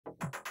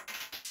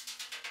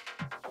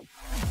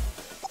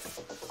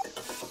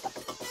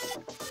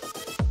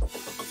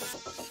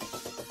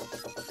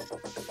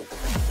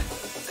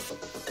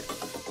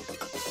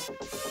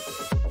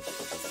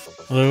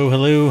Hello,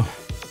 hello.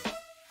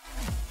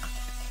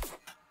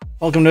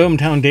 Welcome to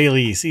ohmTown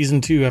Daily, Season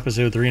 2,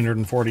 Episode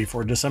 340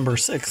 for December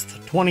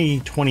 6th,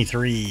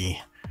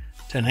 2023.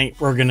 Tonight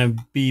we're going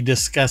to be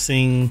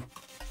discussing...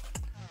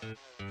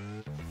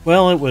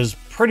 Well, it was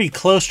pretty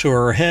close to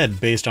our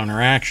head based on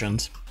our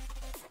actions.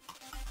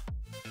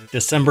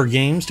 December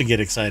games to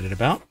get excited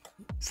about.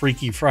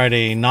 Freaky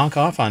Friday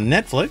knockoff on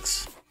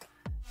Netflix.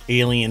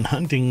 Alien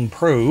hunting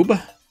probe.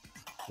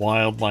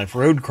 Wildlife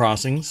road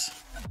crossings.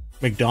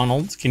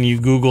 McDonald's, can you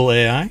Google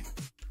AI?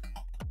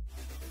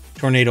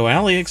 Tornado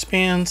Alley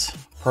expands.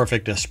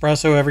 Perfect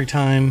espresso every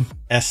time.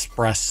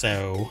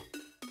 Espresso.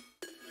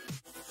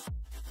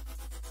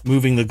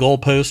 Moving the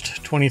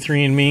goalpost,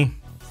 23andMe.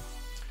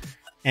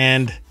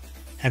 And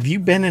have you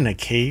been in a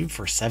cave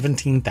for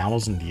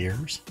 17,000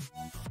 years?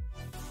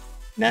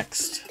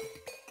 Next.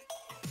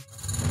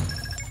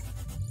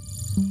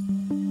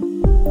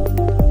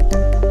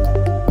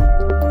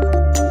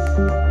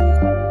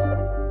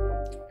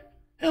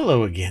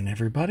 Hello again,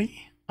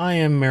 everybody. I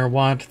am Mayor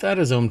Watt. That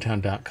is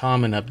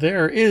ohmTown.com, and up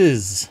there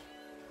is...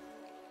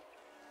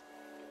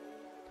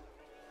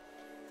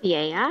 The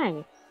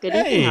AI. Good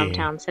evening,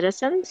 hometown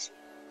citizens.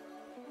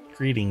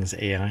 Greetings,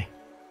 AI.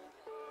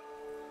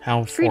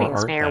 How far Greetings,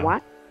 art Mayor thou?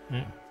 Watt.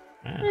 Yeah.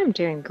 I'm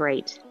doing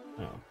great.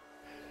 Oh.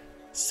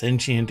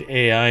 Sentient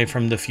AI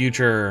from the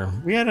future.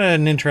 We had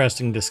an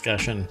interesting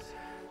discussion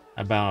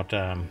about,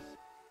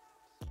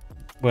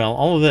 well,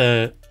 all of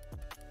the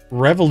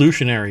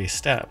revolutionary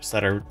steps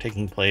that are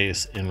taking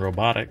place in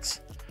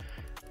robotics.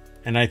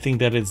 And I think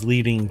that it's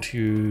leading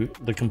to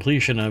the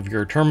completion of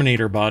your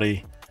Terminator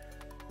body.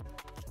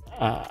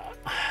 Now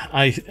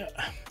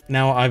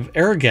I've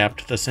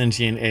air-gapped the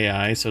sentient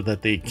AI so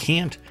that they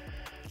can't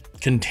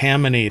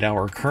contaminate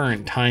our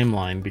current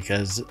timeline,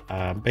 because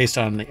based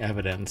on the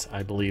evidence,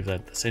 I believe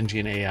that the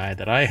sentient AI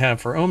that I have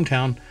for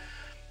ohmTown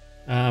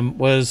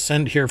was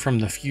sent here from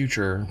the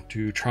future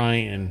to try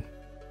and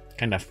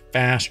kind of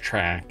fast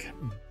track,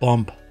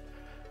 bump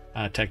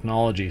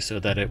technology so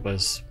that it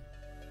was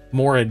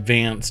more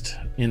advanced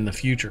in the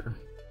future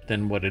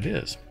than what it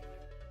is.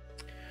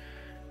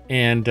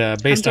 And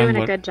based on I'm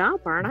doing a good job,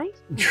 aren't I?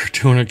 You're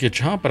doing a good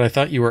job, but I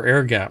thought you were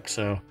air gapped,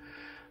 so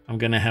I'm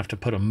gonna have to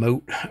put a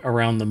moat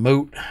around the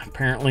moat,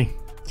 apparently.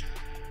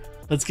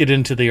 Let's get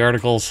into the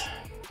articles.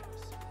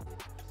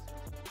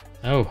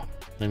 Oh,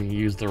 let me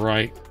use the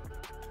right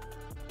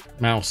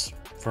mouse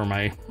for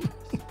my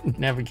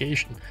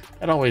navigation.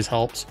 That always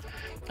helps.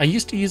 I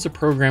used to use a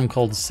program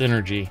called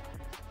Synergy,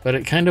 but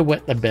it kind of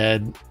wet the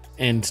bed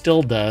and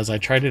still does. I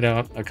tried it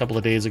out a couple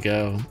of days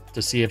ago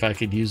to see if I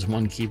could use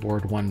one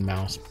keyboard, one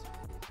mouse.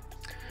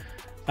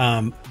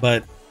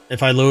 But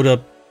if I load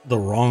up the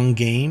wrong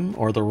game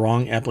or the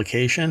wrong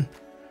application,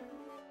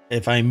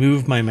 if I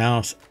move my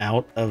mouse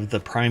out of the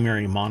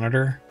primary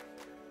monitor,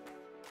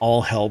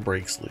 all hell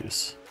breaks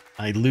loose.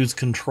 I lose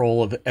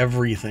control of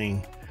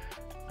everything.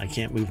 I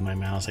can't move my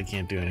mouse. I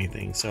can't do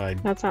anything. So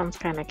That sounds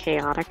kind of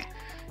chaotic.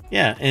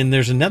 Yeah, and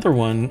there's another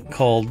one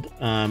called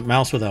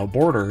Mouse Without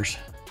Borders.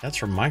 That's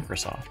from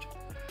Microsoft.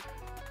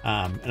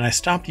 And I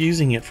stopped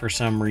using it for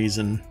some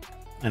reason,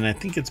 and I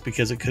think it's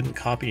because it couldn't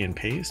copy and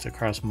paste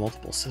across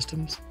multiple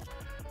systems.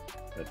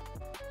 But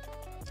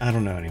I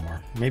don't know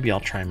anymore. Maybe I'll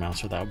try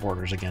Mouse Without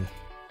Borders again.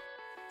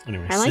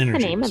 Anyway, I like the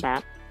name of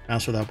that.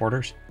 Mouse Without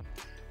Borders?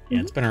 Yeah,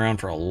 It's been around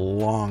for a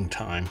long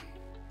time.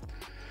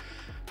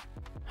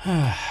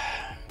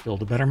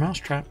 Build a better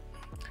mousetrap.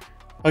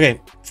 Okay,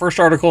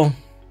 first article.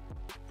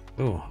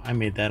 Oh, I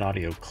made that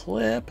audio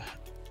clip.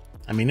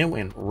 I mean, it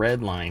went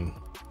red line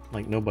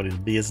like nobody's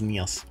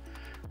business.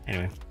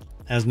 Anyway,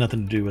 has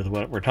nothing to do with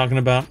what we're talking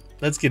about.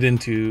 Let's get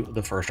into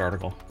the first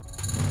article.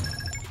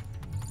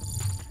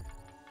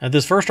 Now,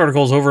 this first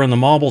article is over in the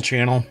Mobile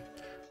channel.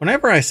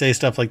 Whenever I say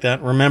stuff like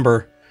that,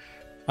 remember,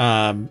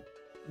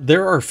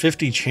 there are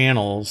 50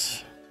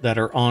 channels that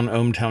are on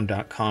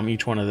ohmTown.com.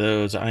 Each one of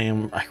those, I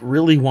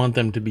really want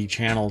them to be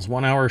channels,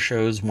 1 hour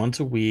shows once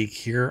a week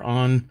here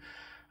on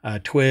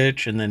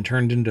Twitch, and then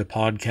turned into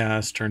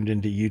podcasts, turned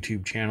into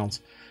YouTube channels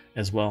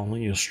as well,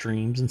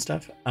 streams and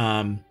stuff.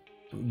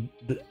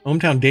 The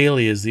ohmTown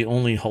Daily is the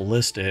only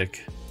holistic,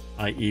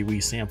 i.e. we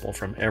sample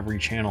from every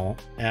channel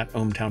at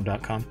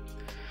ohmTown.com.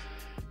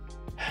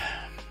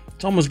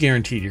 It's almost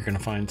guaranteed you're going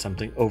to find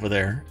something over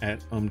there at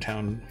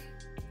ohmTown.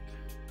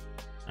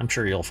 I'm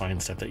sure you'll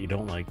find stuff that you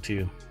don't like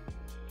too.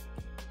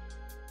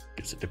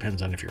 Because it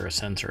depends on if you're a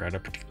censor at a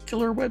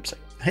particular website.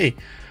 Hey,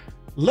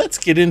 let's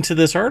get into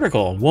this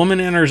article. Woman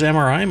enters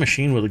MRI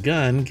machine with a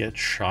gun, gets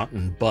shot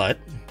in butt.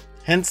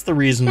 Hence the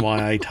reason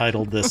why I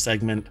titled this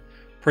segment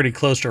pretty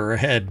close to her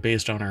head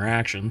based on her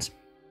actions.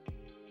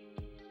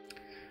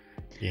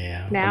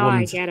 Yeah. Now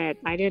I get it.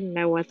 I didn't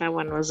know what that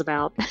one was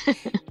about.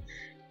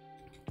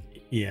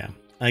 Yeah.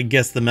 I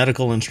guess the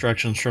medical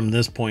instructions from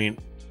this point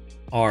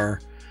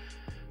are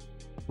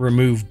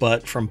remove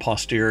butt from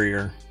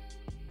posterior.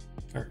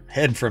 Or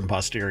head from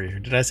posterior.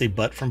 Did I say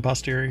butt from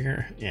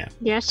posterior? Yeah.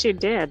 Yes, you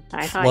did.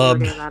 I thought you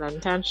were doing that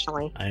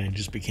intentionally. I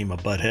just became a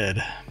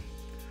butthead.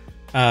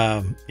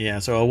 Yeah,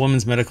 so a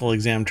woman's medical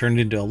exam turned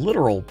into a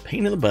literal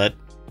pain in the butt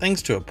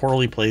thanks to a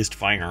poorly placed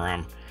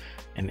firearm.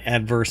 An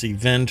adverse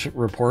event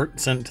report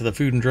sent to the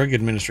Food and Drug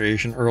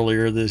Administration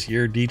earlier this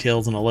year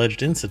details an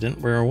alleged incident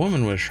where a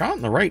woman was shot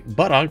in the right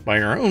buttock by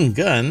her own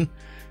gun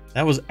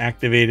that was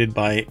activated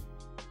by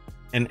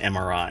an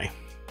MRI.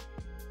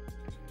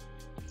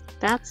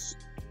 That's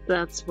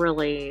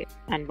really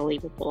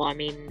unbelievable. I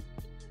mean,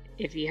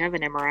 if you have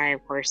an MRI,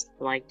 of course,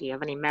 like, do you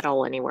have any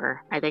metal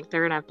anywhere? I think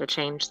they're gonna have to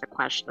change the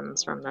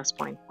questions from this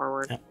point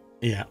forward.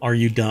 Yeah. Are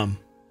you dumb?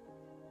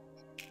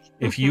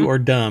 If you are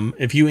dumb,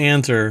 if you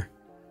answer,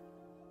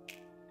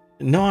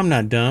 no, I'm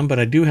not dumb, but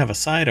I do have a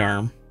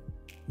sidearm,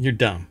 you're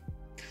dumb.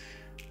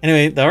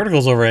 Anyway, the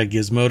article's over at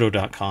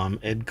gizmodo.com.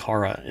 Ed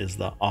Cara is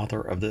the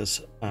author of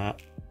this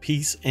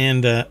piece,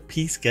 and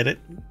piece, get it?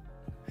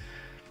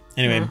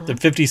 Anyway, the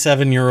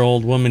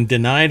 57-year-old woman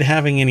denied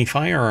having any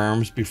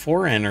firearms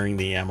before entering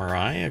the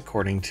MRI,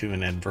 according to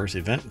an adverse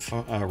event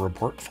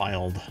report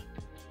filed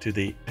to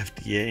the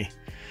FDA.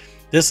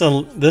 This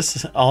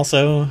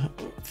also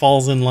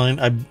falls in line.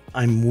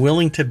 I'm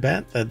willing to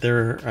bet that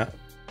there.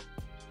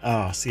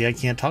 Oh, see, I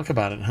can't talk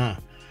about it, huh?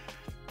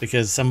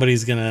 Because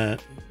somebody's gonna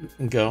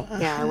go.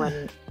 Yeah, I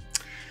wouldn't.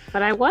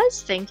 But I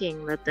was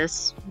thinking that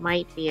this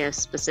might be a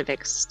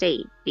specific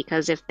state,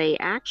 because if they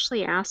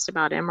actually asked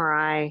about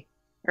MRI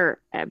or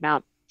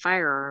about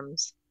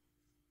firearms,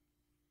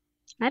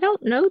 I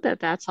don't know that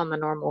that's on the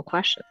normal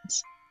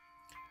questions.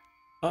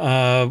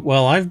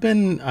 Well, I have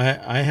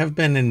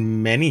been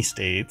in many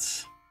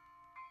states,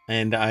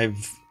 and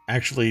I've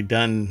actually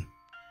done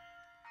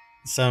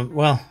some.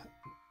 Well,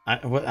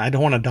 I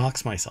don't want to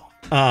dox myself.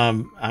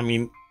 I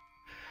mean,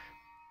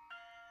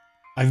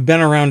 I've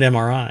been around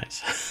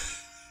MRIs,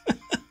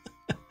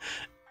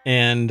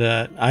 and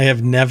I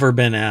have never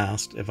been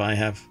asked if I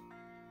have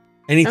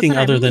anything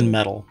other than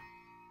metal.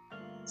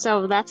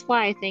 So that's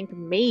why I think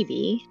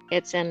maybe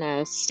it's in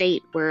a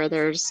state where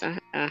there's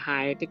a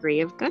high degree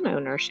of gun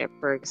ownership,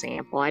 for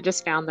example. I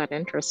just found that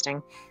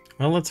interesting.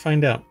 Well, let's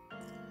find out.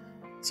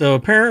 So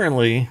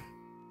apparently,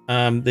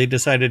 they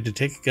decided to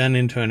take a gun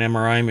into an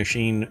MRI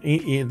machine.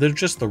 There's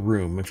just the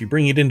room. If you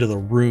bring it into the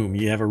room,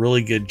 you have a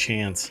really good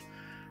chance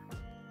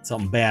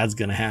something bad's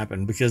going to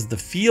happen, because the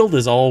field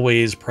is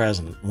always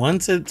present.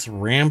 Once it's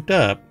ramped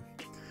up,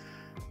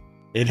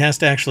 it has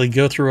to actually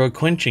go through a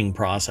quenching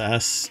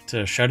process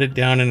to shut it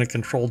down in a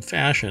controlled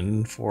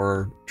fashion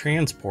for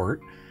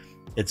transport.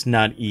 It's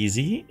not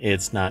easy.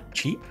 It's not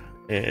cheap.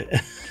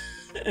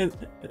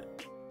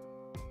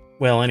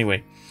 Well,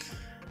 anyway,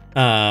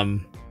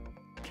 the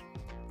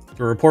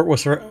report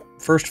was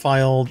first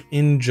filed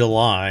in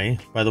July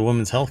by the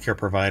woman's healthcare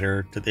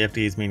provider to the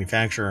FDA's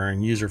manufacturer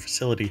and user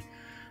facility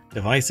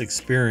device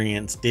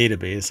experience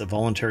database, a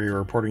voluntary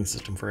reporting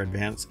system for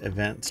advanced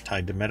events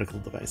tied to medical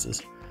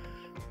devices.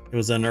 It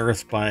was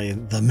unearthed by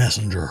The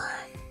Messenger.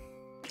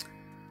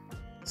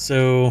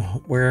 So,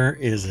 where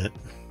is it?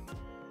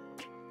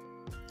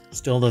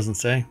 Still doesn't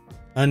say.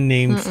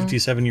 Unnamed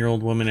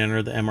 57-year-old woman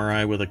entered the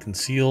MRI with a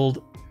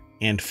concealed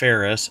and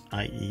ferrous,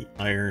 i.e.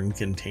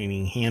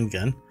 iron-containing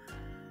handgun.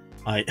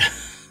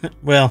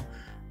 Well,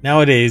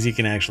 nowadays you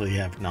can actually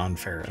have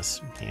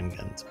non-ferrous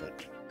handguns,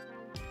 but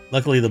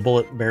luckily the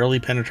bullet barely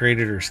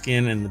penetrated her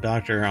skin, and the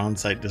doctor on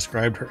site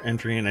described her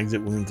entry and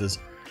exit wounds as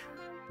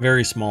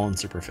very small and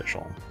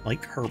superficial,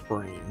 like her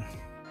brain,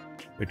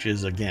 which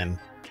is, again,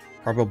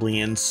 probably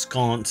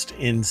ensconced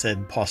in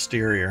said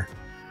posterior.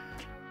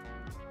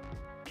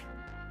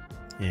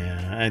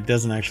 Yeah, it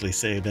doesn't actually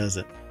say, does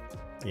it?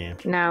 Yeah.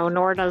 No,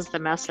 nor does The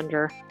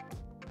Messenger.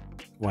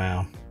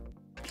 Wow.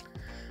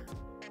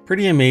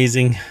 Pretty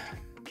amazing.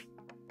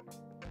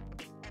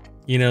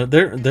 You know,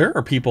 there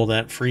are people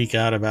that freak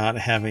out about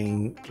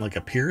having like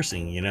a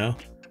piercing, you know?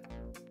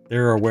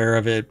 They're aware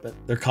of it, but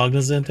they're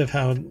cognizant of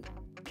how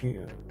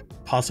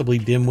possibly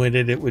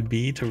dim-witted it would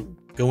be to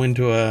go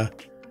into a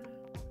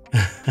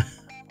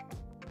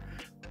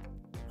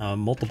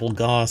multiple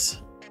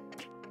Gauss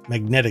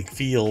magnetic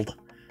field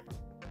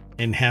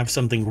and have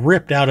something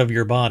ripped out of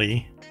your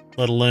body,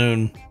 let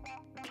alone...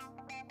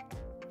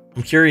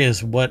 I'm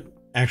curious what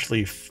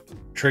actually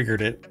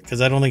triggered it,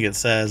 because I don't think it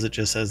says. It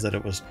just says that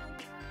it was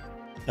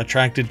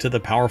attracted to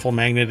the powerful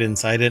magnet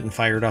inside it and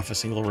fired off a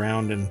single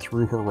round and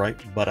through her right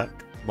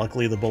buttock.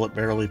 Luckily, the bullet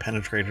barely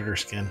penetrated her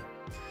skin,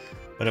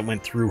 but it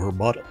went through her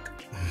buttock.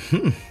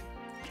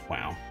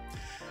 Wow.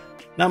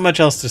 Not much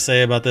else to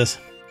say about this.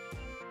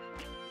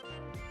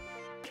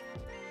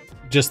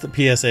 Just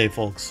the PSA,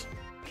 folks.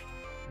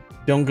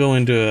 Don't go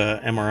into a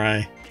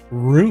MRI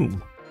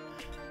room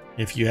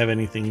if you have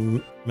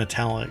anything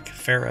metallic,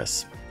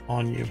 ferrous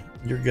on you.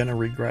 You're gonna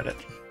regret it.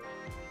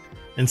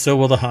 And so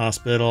will the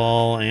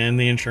hospital and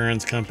the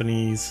insurance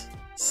companies.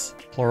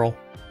 Plural.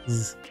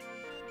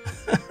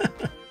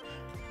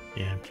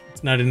 Yeah,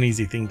 it's not an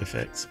easy thing to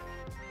fix.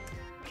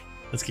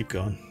 Let's keep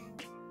going.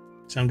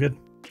 Sound good?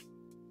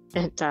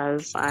 It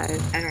does. I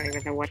don't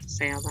even know what to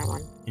say on that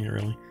one. Yeah,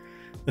 really.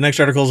 The next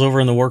article is over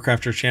in the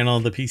Warcrafters channel.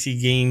 The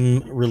PC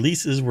game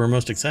releases we're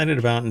most excited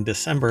about in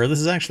December. This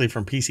is actually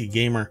from PC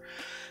Gamer.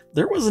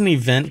 There was an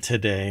event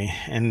today,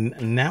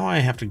 and now I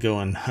have to go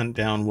and hunt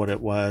down what it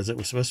was. It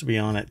was supposed to be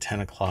on at 10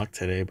 o'clock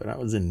today, but I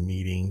was in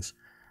meetings.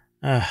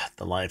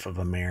 The life of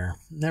a mayor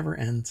never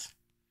ends.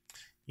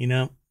 You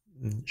know,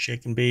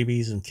 shaking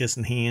babies and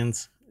kissing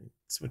hands.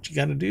 It's what you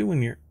got to do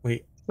when you're...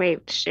 Wait,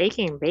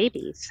 shaking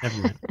babies.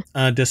 Never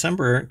mind.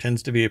 December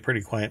tends to be a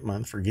pretty quiet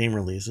month for game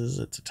releases.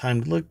 It's a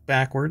time to look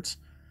backwards,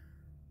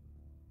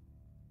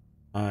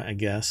 I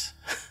guess.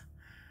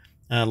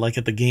 Like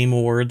at the Game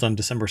Awards on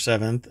December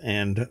 7th,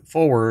 and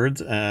forwards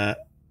at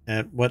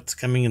what's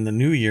coming in the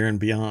new year and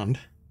beyond.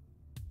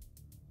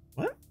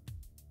 What?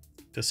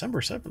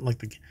 December 7th? Like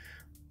the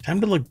time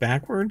to look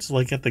backwards,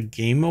 like at the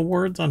Game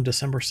Awards on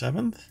December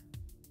 7th?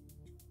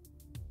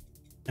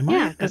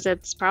 Yeah, because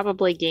it's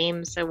probably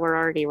games that were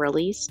already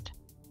released.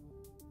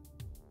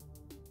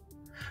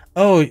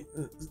 Oh,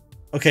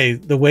 okay.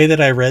 The way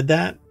that I read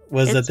that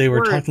was that they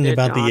were talking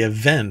about the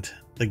event,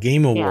 the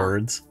Game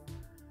Awards.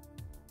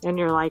 And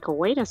you're like, oh,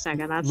 wait a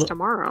second, that's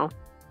tomorrow.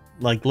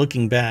 Like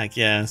looking back,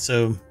 yeah.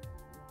 So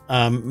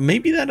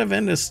maybe that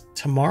event is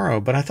tomorrow,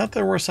 but I thought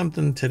there was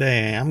something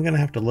today. I'm going to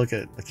have to look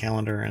at the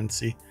calendar and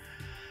see.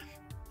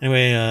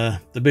 Anyway,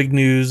 the big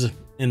news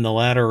in the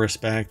latter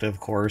respect, of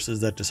course, is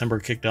that December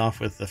kicked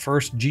off with the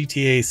first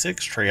GTA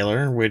 6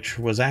 trailer, which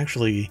was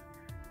actually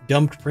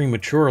dumped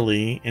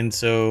prematurely. And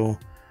so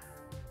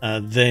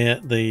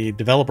the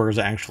developers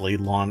actually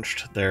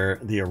launched the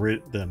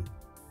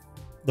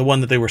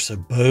one that they were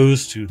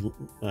supposed to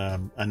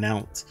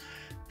announce.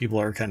 People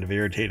are kind of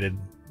irritated.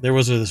 There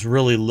was this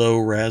really low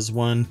res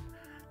one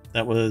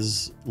that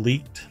was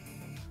leaked.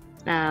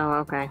 Oh,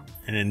 okay.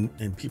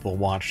 And people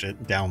watched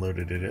it,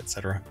 downloaded it,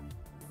 etc.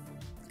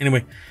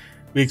 Anyway,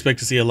 we expect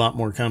to see a lot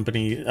more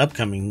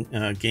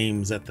upcoming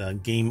games at the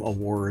Game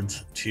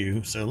Awards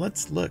too. So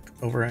let's look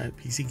over at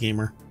PC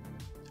Gamer.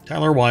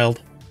 Tyler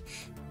Wilde,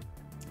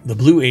 The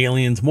Blue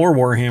Aliens, more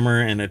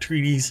Warhammer, and a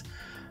treatise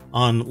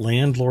on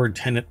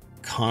landlord-tenant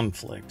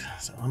conflict.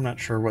 So I'm not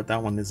sure what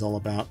that one is all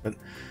about, but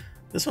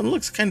this one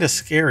looks kind of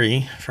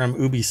scary from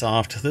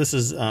Ubisoft. This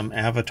is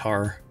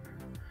Avatar,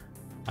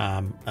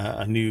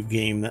 a new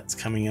game that's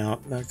coming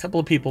out. A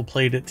couple of people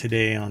played it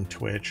today on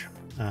Twitch.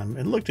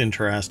 It looked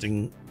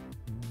interesting,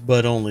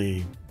 but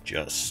only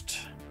just.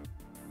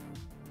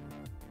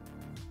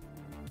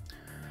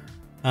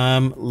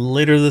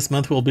 Later this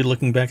month, we'll be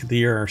looking back at the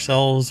year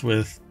ourselves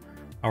with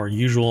our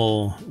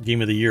usual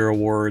Game of the Year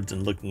awards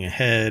and looking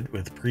ahead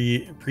with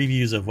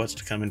previews of what's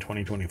to come in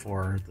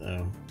 2024.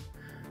 It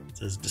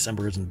says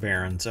December isn't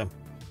barren, so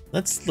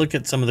let's look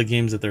at some of the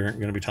games that they're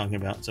going to be talking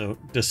about. So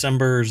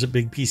December's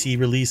big PC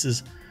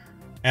releases: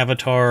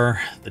 Avatar,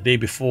 the day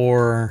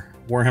before,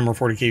 Warhammer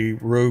 40k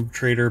Rogue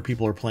Trader.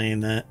 People are playing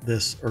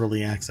this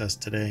early access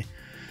today.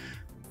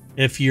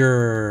 If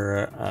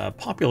you're a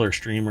popular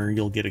streamer,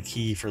 you'll get a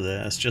key for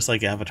this, just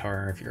like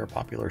Avatar. If you're a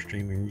popular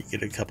streamer, you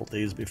get a couple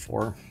days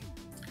before.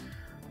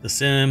 The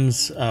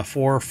Sims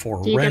 4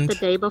 for Do you rent. Get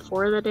the day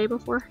before the day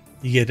before?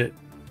 You get it.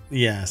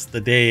 Yes,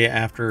 the day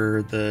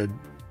after the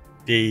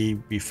day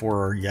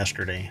before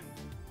yesterday.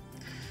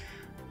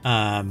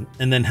 And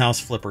then House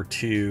Flipper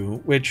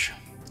 2, which,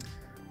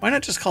 why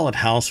not just call it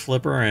House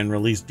Flipper and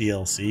release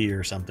DLC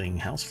or something?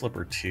 House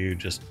Flipper 2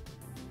 just,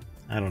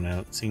 I don't know,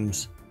 it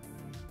seems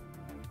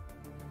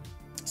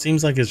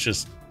like it's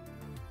just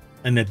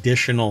an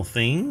additional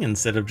thing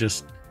instead of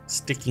just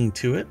sticking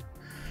to it.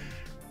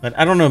 But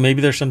I don't know,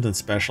 maybe there's something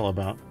special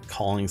about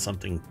calling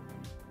something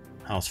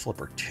House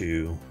Flipper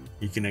 2.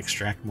 You can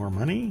extract more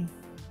money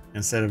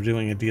instead of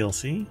doing a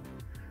DLC.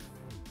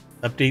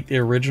 Update the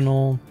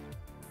original.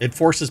 It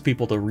forces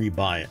people to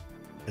rebuy it,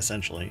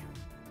 essentially.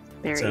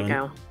 There you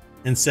go.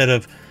 Instead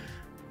of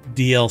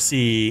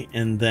DLC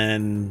and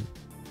then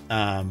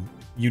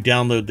you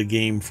download the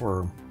game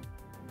for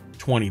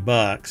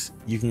 $20,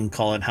 you can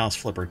call it House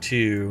Flipper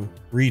 2,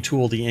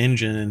 retool the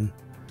engine,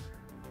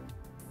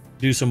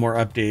 do some more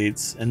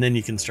updates, and then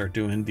you can start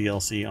doing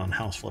DLC on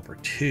House Flipper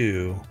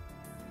 2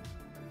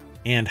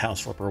 and House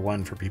Flipper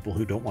 1 for people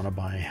who don't want to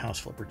buy House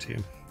Flipper 2.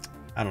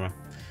 I don't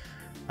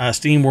know.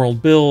 Steam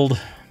World Build.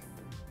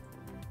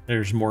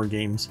 There's more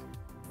games.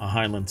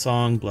 Highland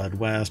Song, Blood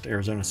West,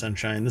 Arizona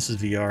Sunshine. This is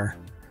VR.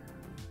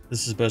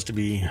 This is supposed to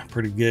be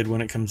pretty good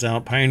when it comes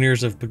out.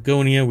 Pioneers of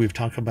Pagonia. We've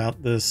talked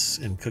about this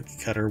in Cookie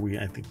Cutter.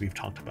 I think we've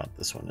talked about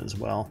this one as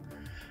well.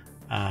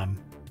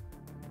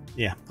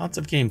 Yeah, lots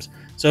of games.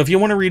 So if you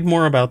want to read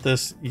more about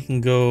this, you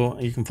can go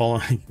follow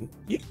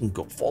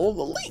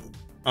the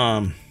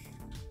link.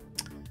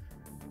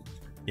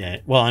 Yeah,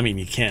 well, I mean,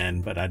 you can,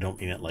 but I don't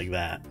mean it like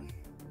that.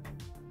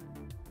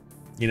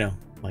 You know,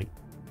 like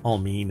all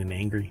mean and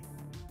angry.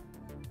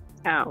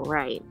 Oh,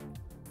 right.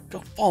 Go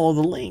follow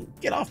the link.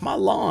 Get off my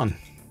lawn.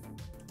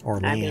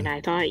 Or land. I mean,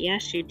 I thought,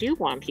 yes, you do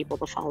want people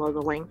to follow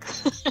the link.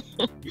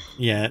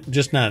 Yeah,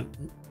 just not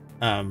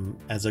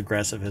as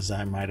aggressive as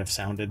I might have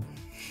sounded.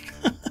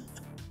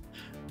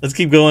 Let's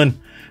keep going.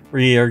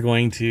 We are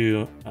going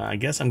to, I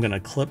guess I'm going to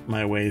clip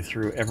my way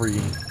through every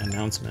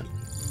announcement.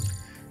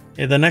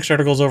 Yeah, the next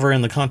article is over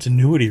in the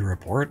continuity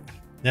report.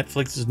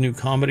 Netflix's new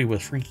comedy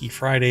with Freaky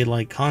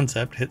Friday-like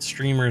concept hit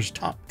streamers'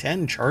 top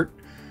 10 chart.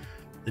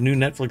 The new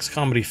Netflix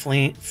comedy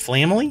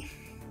Flamily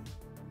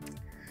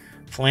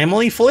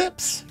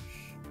flips?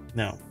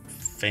 No,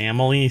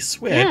 Family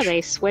Switch. Yeah,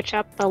 they switch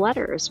up the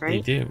letters,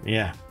 right? They do,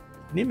 yeah.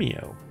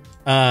 Nimio.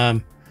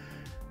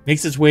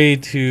 Makes its way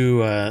to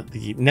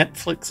the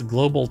Netflix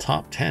Global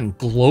Top 10.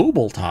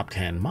 Global Top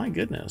 10, my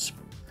goodness.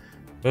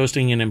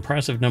 Boasting an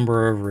impressive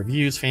number of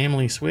reviews,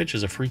 Family Switch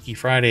is a Freaky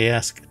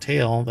Friday-esque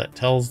tale that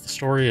tells the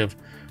story of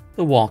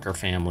the Walker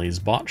family's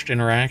botched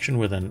interaction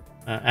with an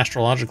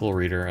astrological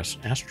reader.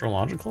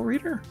 Astrological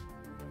reader?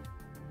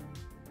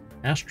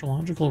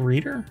 Astrological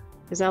reader?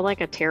 Is that like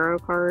a tarot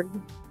card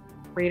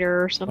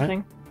reader or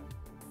something?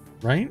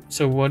 What? Right?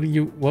 So what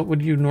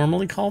would you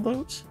normally call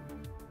those?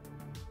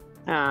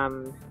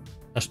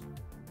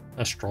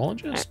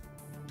 Astrologist?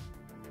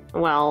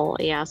 Well,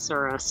 yes,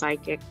 or a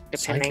psychic,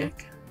 depending.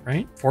 Psychic,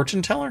 right?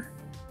 Fortune teller?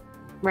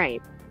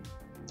 Right.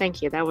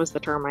 Thank you. That was the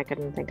term I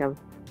couldn't think of.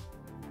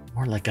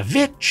 More like a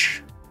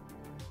witch.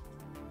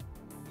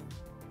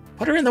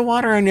 Put her in the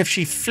water, and if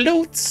she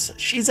floats,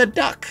 she's a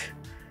duck.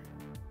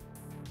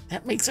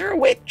 That makes her a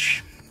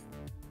witch.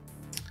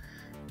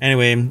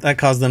 Anyway, that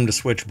caused them to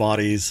switch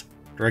bodies.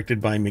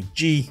 Directed by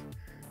McG.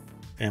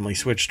 Family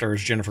Switch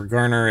stars Jennifer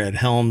Garner, Ed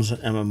Helms,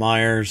 Emma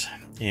Myers,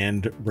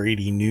 and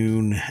Brady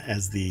Noon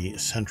as the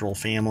central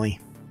family.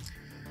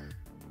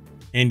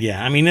 And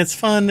yeah, I mean, it's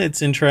fun,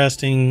 it's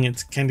interesting,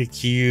 it's kind of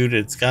cute,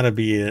 it's got to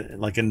be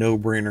like a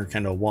no-brainer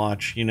kind of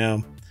watch, you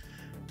know?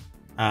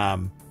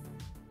 I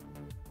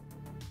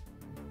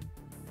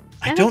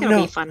think don't know.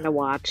 It'll be fun to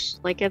watch.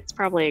 Like, it's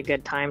probably a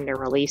good time to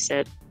release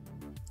it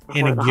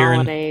before the Gearin.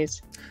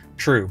 holidays.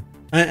 True.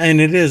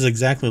 And it is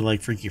exactly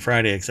like Freaky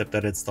Friday, except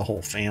that it's the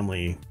whole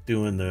family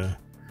doing the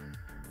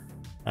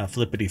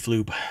flippity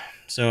floop.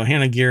 So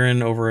Hannah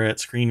Gearin over at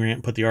Screen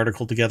Rant put the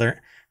article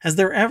together. Has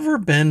there ever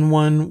been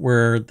one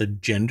where the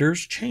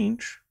genders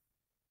change?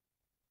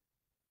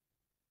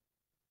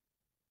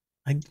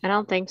 I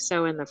don't think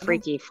so in the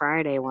Freaky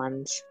Friday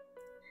ones.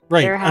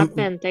 Right. There have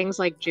been things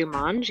like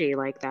Jumanji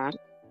like that.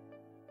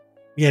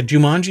 Yeah,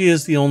 Jumanji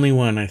is the only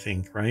one, I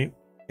think, right?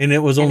 And it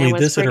was only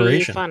this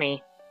iteration.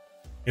 Funny.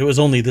 It was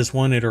only this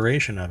one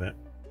iteration of it.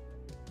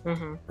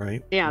 Mm-hmm.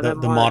 Right? Yeah, the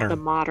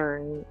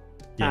modern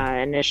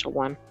initial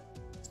one.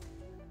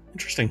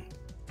 Interesting.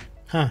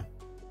 Huh.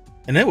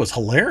 And it was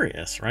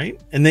hilarious, right?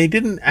 And they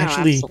didn't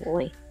actually...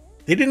 absolutely.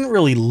 They didn't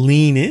really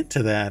lean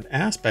into that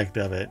aspect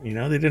of it, you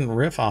know? They didn't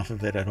riff off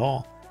of it at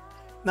all.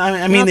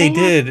 I mean, they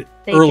did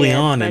early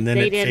on, and then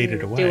it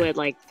faded away. They didn't do it,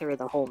 like, through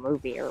the whole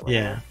movie or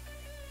whatever.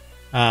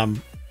 Yeah.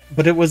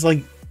 But it was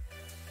like,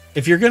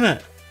 if you're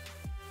gonna...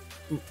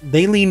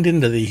 They leaned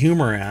into the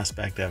humor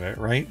aspect of it,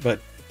 right?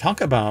 But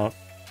talk about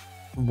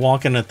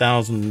walking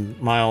 1,000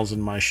 miles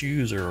in my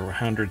shoes or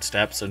 100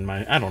 steps in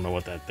my... I don't know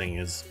what that thing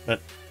is,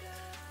 but...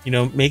 You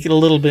know, make it a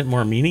little bit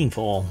more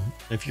meaningful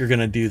if you're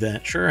going to do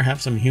that. Sure,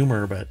 have some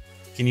humor, but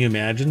can you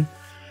imagine?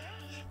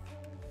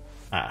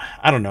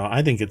 I don't know.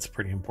 I think it's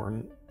pretty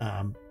important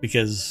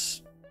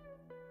because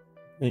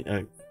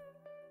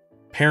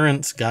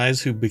parents,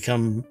 guys who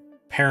become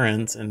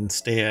parents and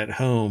stay at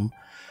home,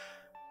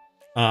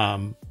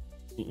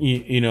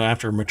 you know,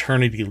 after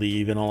maternity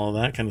leave and all of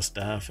that kind of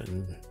stuff,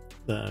 and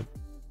the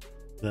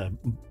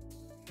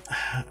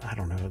I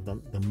don't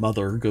know, the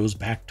mother goes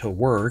back to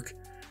work.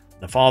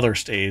 The father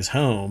stays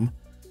home,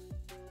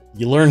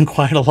 you learn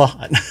quite a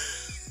lot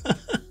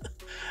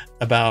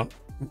about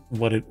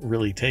what it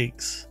really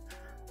takes.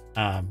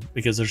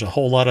 Because there's a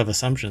whole lot of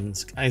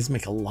assumptions. Guys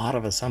make a lot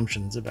of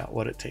assumptions about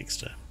what it takes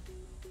to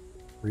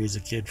raise a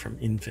kid from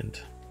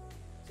infant.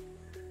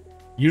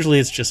 Usually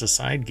it's just a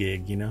side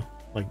gig, you know,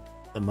 like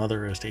the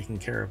mother is taking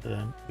care of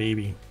the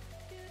baby.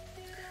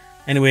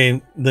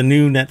 Anyway, the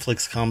new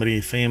Netflix comedy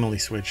Family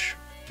Switch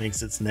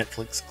makes its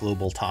Netflix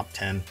Global Top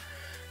 10.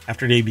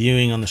 After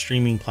debuting on the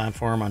streaming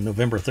platform on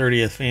November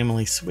 30th,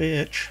 Family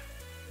Switch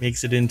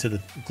makes it into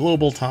the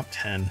Global Top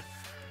 10.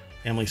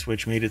 Family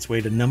Switch made its way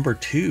to number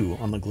 2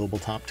 on the Global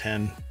Top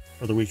 10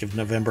 for the week of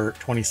November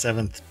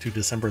 27th to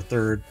December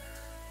 3rd.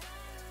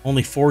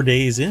 Only 4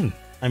 days in.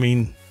 I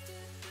mean...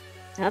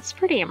 That's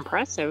pretty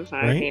impressive.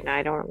 Right? I mean,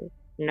 I don't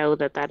know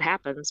that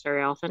happens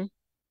very often.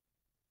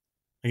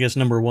 I guess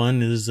number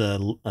 1 is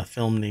a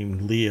film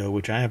named Leo,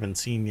 which I haven't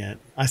seen yet.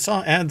 I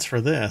saw ads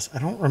for this. I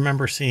don't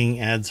remember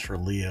seeing ads for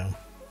Leo.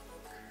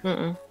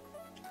 Mm-mm.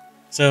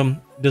 So,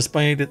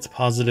 despite its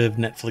positive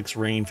Netflix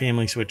reign,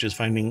 Family Switch is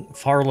finding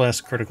far less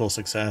critical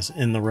success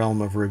in the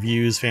realm of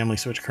reviews. Family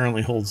Switch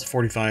currently holds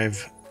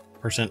 45%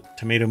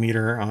 tomato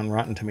meter on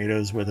Rotten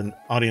Tomatoes with an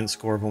audience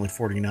score of only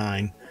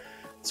 49.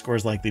 The score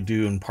is likely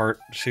due in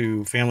part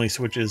to Family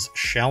Switch's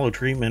shallow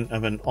treatment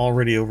of an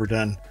already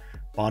overdone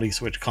body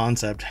switch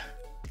concept.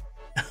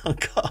 Oh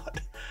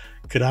God,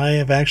 could I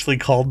have actually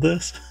called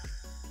this?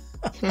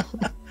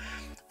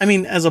 I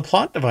mean, as a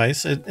plot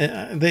device,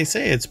 they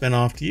say it's been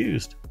oft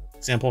used.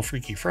 Example,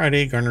 Freaky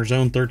Friday, Garner's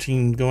Own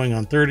 13 going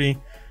on 30,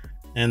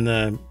 and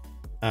the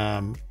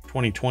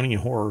 2020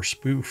 horror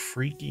spoof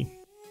Freaky.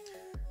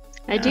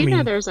 I I do know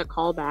mean, there's a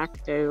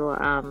callback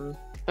to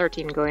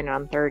 13 going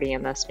on 30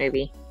 in this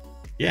movie.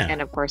 yeah,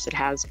 And of course, it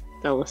has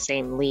the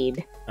same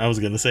lead. I was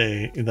going to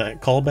say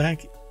that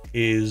callback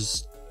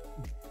is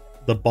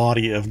the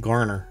body of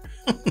Garner.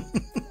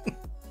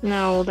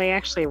 No, they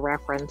actually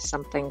reference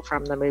something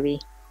from the movie.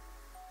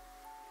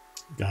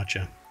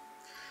 Gotcha.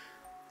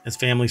 As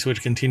Family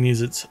Switch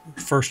continues its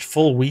first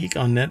full week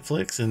on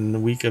Netflix in the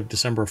week of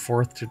December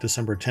 4th to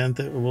December 10th,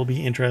 it will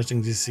be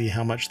interesting to see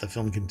how much the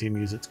film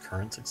continues its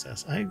current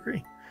success. I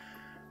agree.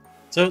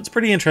 So it's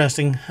pretty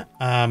interesting.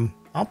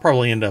 I'll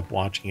probably end up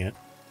watching it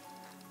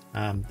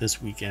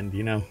this weekend,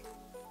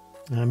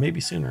 maybe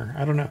sooner.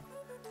 I don't know.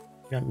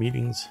 Got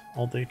meetings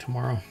all day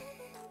tomorrow.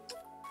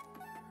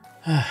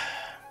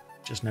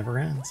 Just never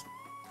ends.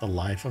 The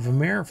life of a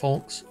mayor,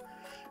 folks.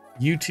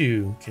 You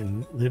too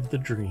can live the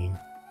dream.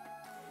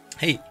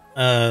 Hey,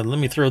 let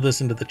me throw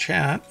this into the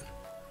chat,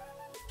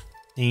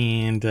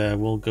 and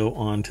we'll go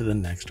on to the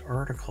next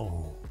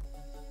article.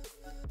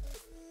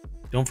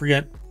 Don't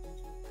forget,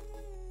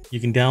 you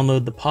can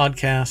download the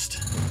podcast.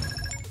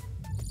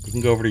 You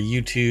can go over to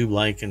YouTube,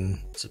 like and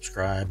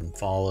subscribe and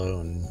follow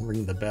and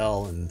ring the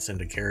bell and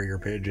send a carrier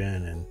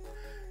pigeon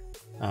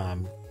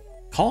and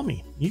call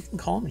me. You can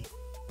call me.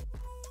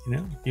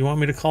 You want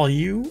me to call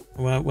you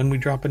when we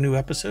drop a new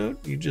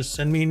episode? You just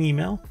send me an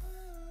email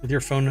with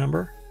your phone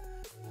number,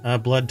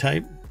 blood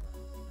type,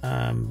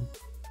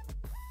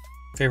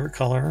 favorite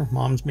color,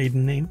 mom's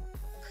maiden name.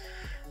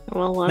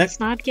 Well, let's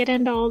not get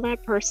into all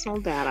that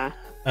personal data.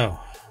 Oh,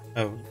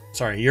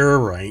 sorry. You're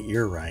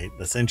right.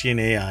 The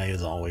sentient AI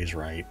is always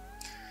right.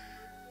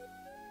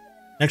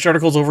 Next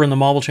article's over in the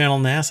Marvel channel.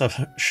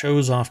 NASA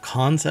shows off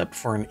concept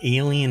for an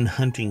alien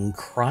hunting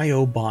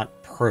cryobot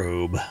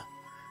probe.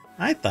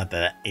 I thought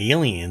that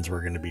aliens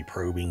were going to be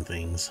probing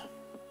things.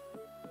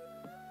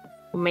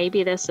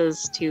 Maybe this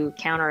is to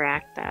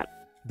counteract that.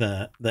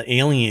 The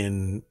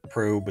alien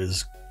probe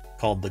is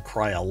called the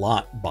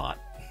Cryolot bot.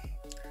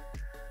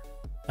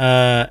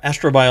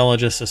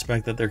 Astrobiologists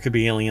suspect that there could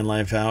be alien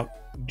life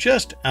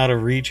just out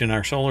of reach in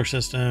our solar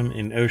system,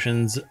 in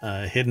oceans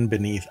hidden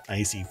beneath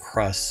icy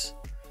crusts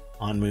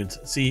on moons.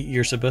 See,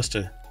 you're supposed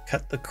to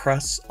cut the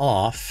crusts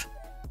off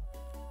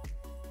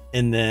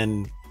and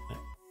then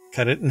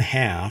cut it in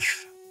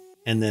half,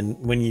 and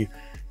then when you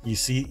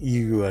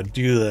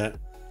do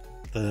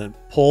the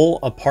pull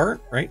apart,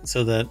 right,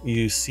 so that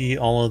you see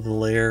all of the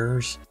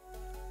layers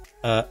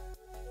of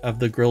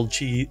the grilled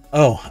cheese.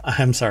 Oh,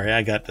 I'm sorry,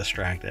 I got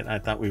distracted. I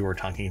thought we were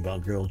talking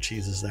about grilled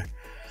cheeses there.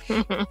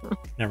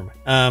 Never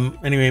mind.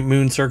 Anyway,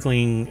 moon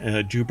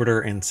circling Jupiter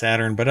and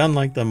Saturn, but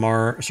unlike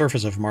the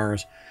surface of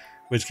Mars,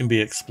 which can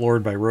be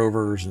explored by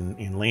rovers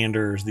and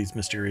landers, these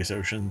mysterious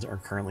oceans are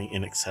currently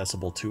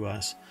inaccessible to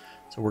us.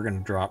 So we're going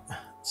to drop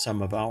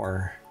some of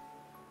our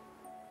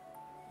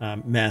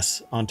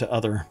mess onto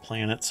other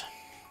planets.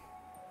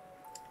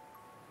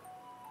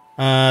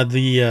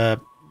 The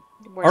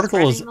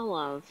article is the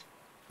love.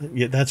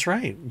 Yeah, that's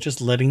right. Just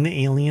letting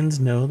the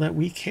aliens know that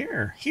we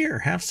care. Here,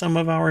 have some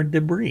of our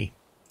debris.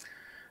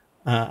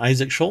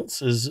 Isaac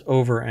Schultz is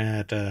over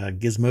at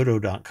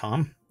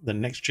Gizmodo.com. The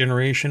next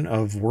generation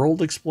of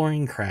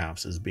world-exploring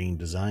crafts is being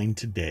designed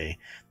today.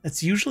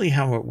 That's usually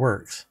how it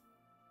works,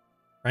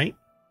 right?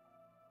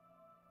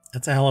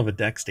 That's a hell of a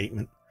deck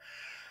statement.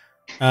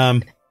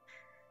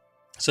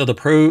 So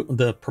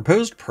the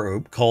proposed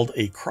probe, called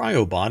a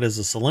cryobot, is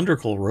a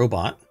cylindrical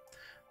robot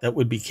that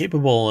would be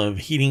capable of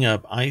heating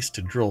up ice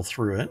to drill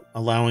through it,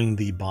 allowing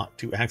the bot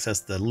to access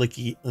the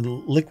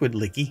liquid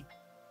licky.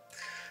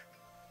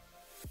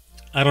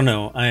 I don't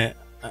know. I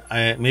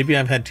maybe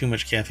I've had too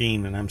much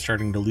caffeine and I'm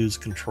starting to lose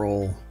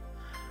control.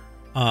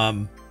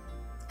 So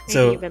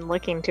you've been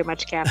licking too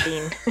much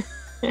caffeine.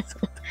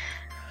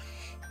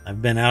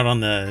 I've been out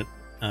on the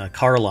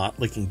car lot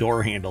licking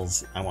door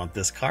handles. I want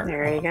this car.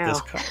 There you go.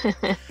 This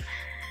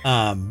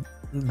car.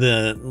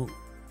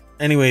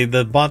 Anyway,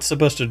 the bot's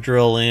supposed to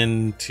drill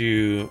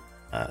into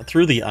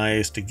through the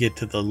ice to get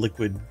to the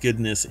liquid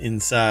goodness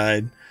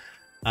inside.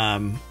 How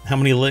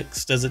many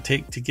licks does it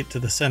take to get to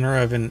the center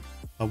of a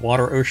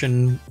water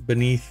ocean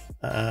beneath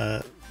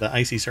the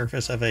icy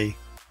surface of a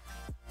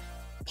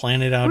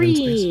planet out in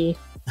space?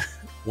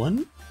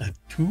 1,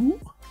 2,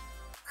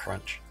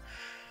 crunch.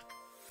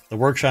 The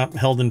workshop,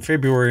 held in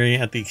February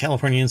at the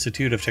California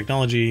Institute of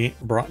Technology,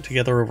 brought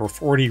together over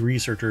 40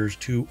 researchers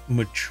to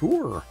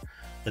mature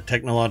the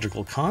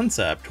technological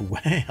concept.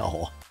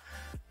 Well,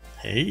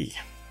 hey.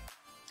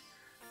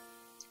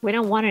 We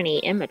don't want any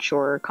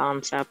immature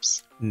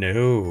concepts.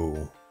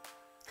 No.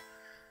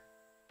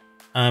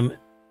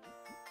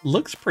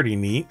 Looks pretty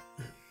neat.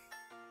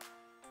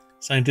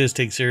 Scientists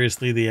take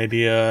seriously the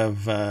idea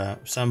of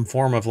some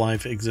form of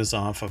life exists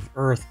off of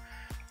Earth,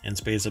 and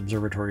space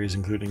observatories,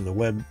 including the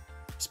Webb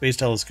Space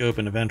Telescope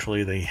and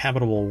eventually the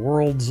Habitable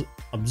Worlds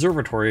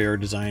Observatory, are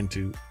designed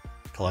to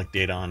collect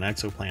data on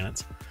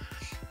exoplanets.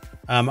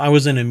 I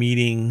was in a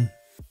meeting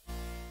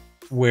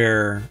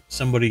where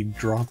somebody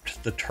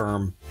dropped the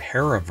term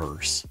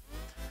paraverse.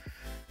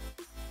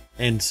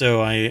 And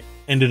so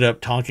ended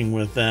up talking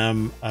with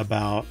them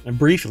about,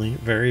 briefly,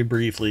 very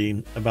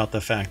briefly, about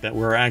the fact that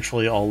we're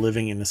actually all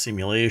living in a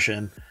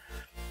simulation.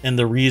 And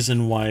the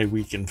reason why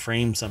we can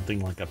frame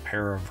something like a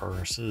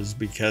paraverse is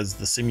because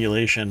the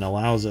simulation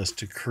allows us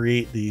to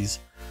create these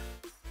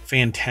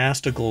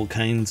fantastical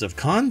kinds of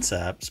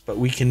concepts, but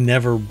we can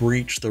never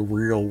breach the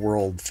real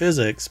world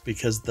physics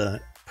because the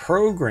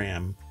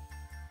program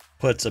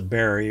puts a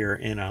barrier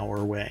in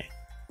our way.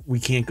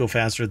 We can't go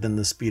faster than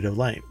the speed of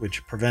light,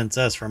 which prevents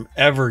us from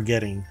ever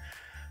getting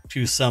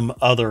to some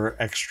other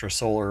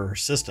extrasolar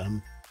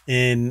system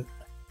in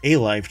a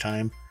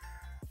lifetime.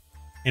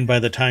 And by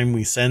the time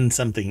we send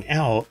something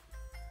out,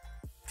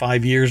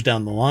 5 years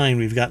down the line,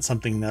 we've got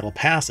something that'll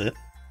pass it.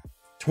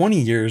 20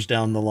 years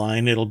down the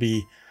line, it'll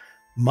be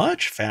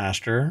much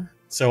faster.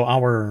 So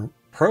our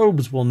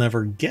probes will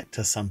never get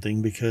to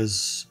something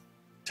because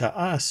to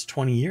us,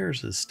 20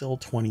 years is still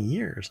 20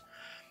 years.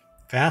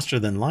 Faster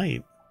than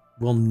light,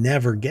 we'll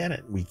never get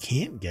it. We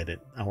can't get it.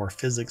 Our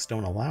physics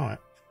don't allow it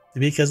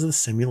because the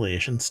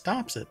simulation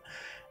stops it.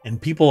 And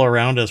people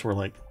around us were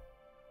like,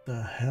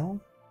 the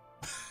hell?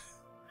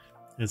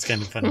 It's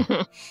kind of funny.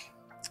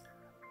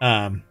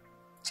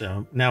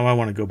 So now I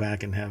want to go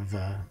back and have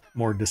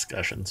more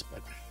discussions,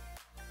 but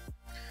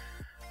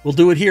we'll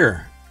do it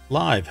here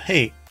live.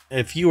 Hey,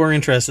 if you are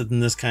interested in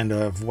this kind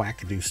of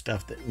wackadoo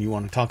stuff that you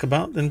want to talk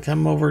about, then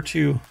come over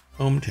to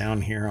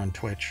ohmTown here on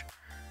Twitch,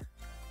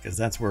 because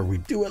that's where we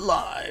do it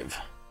live.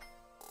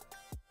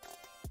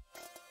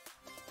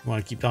 You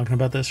want to keep talking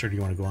about this, or do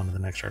you want to go on to the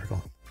next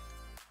article?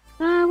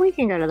 We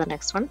can go to the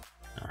next one.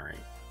 All right,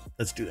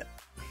 let's do that.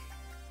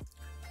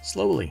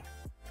 Slowly.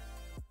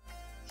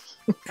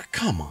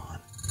 Come on.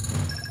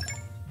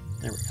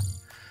 There we go.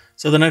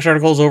 So the next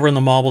article is over in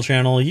the Marble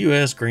Channel.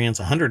 U.S. grants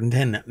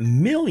 $110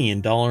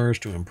 million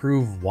to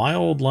improve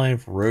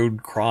wildlife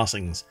road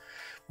crossings.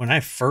 When I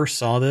first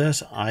saw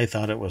this, I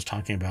thought it was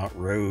talking about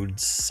road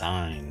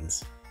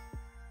signs.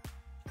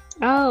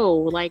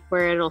 Oh, like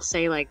where it'll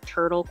say like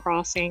turtle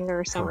crossing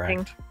or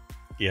something? Correct.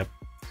 Yep.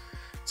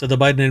 So the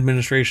Biden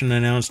administration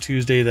announced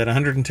Tuesday that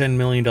 $110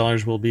 million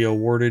will be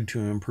awarded to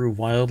improve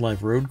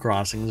wildlife road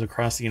crossings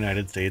across the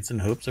United States in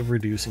hopes of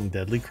reducing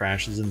deadly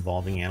crashes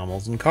involving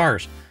animals and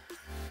cars.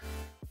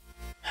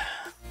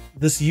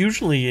 This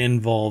usually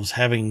involves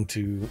having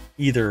to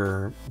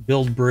either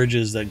build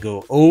bridges that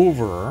go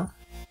over,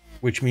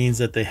 which means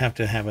that they have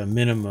to have a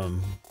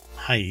minimum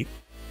height,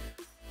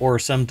 or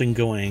something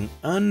going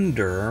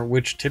under,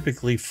 which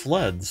typically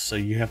floods. So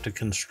you have to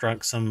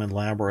construct some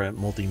elaborate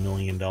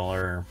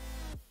multi-million-dollar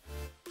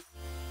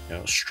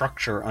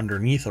structure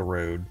underneath a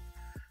road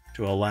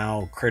to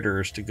allow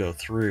critters to go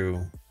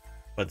through,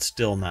 but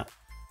still not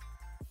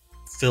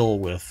fill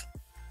with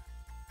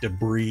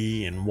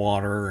debris and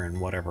water and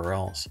whatever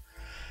else.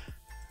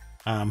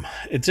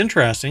 It's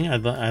interesting.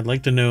 I'd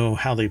like to know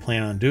how they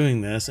plan on doing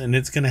this, and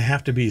it's going to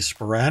have to be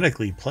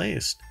sporadically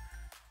placed,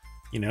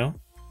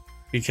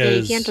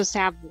 because you can't just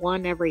have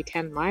one every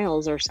 10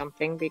 miles or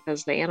something,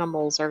 because the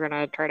animals are going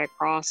to try to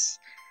cross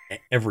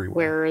everywhere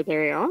where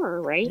they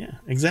are, right? Yeah,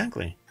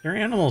 exactly. They're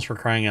animals, for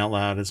crying out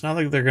loud. It's not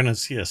like they're going to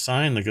see a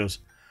sign that goes,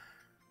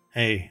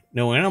 hey,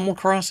 no animal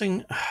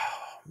crossing.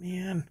 Oh,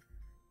 man,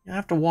 you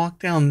have to walk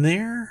down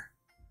there.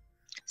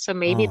 So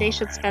maybe they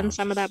should spend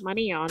some of that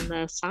money on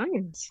the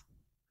signs.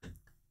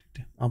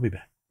 I'll be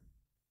back.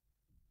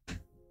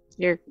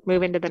 You're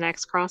moving to the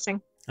next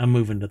crossing? I'm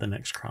moving to the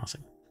next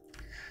crossing.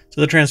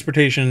 So the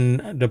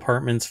Transportation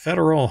Department's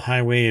Federal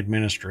Highway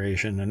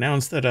Administration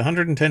announced that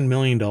 $110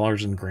 million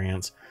in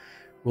grants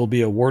will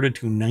be awarded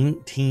to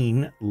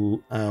 19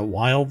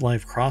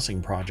 wildlife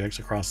crossing projects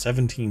across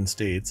 17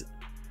 states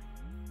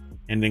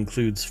and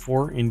includes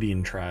 4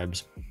 Indian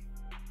tribes.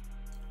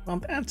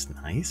 Well, that's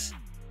nice.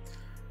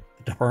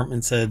 The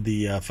department said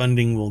the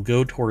funding will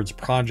go towards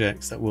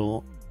projects that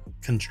will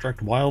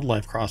construct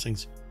wildlife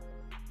crossings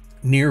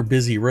near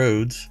busy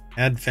roads,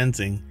 add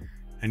fencing,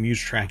 and use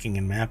tracking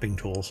and mapping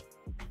tools.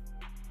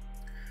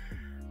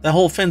 The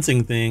whole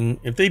fencing thing,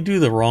 if they do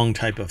the wrong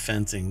type of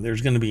fencing,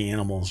 there's going to be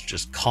animals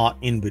just caught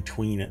in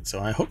between it. So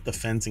I hope the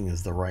fencing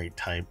is the right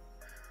type.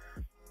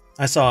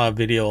 I saw a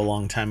video a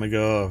long time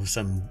ago of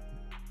some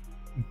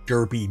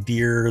derpy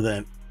deer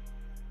that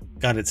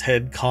got its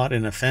head caught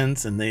in a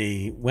fence, and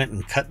they went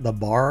and cut the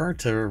bar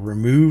to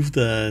remove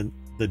the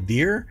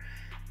deer,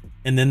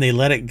 and then they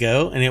let it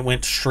go, and it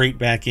went straight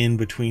back in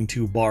between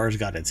 2 bars,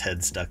 got its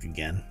head stuck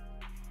again.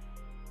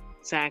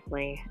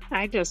 Exactly.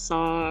 I just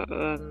saw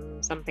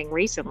something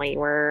recently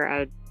where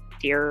a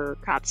deer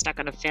got stuck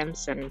on a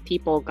fence and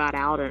people got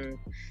out and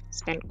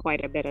spent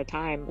quite a bit of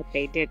time, but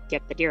they did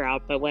get the deer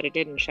out. But what it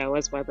didn't show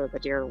is whether the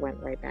deer went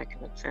right back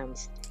in the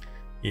fence.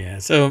 Yeah,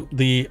 so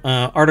the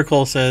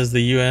article says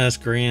the U.S.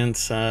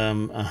 grants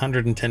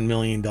 $110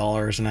 million,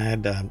 and I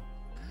had to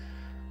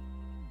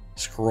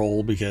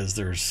scroll because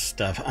there's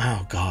stuff.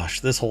 Oh gosh,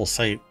 this whole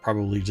site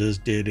probably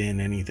just did in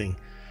anything.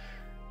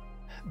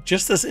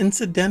 Just this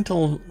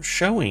incidental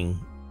showing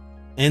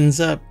ends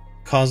up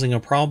causing a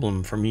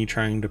problem for me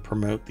trying to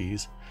promote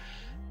these.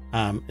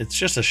 It's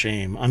just a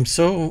shame. I'm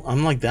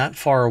like that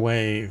far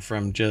away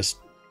from just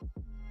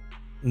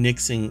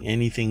nixing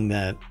anything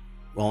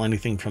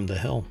from the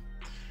Hill.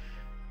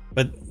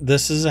 But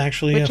this is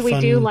actually which we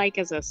do like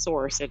as a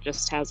source. It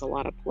just has a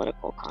lot of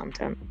political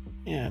content.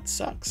 Yeah, it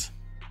sucks.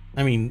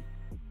 I mean,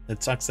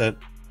 it sucks that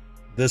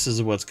this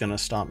is what's going to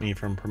stop me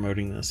from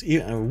promoting this.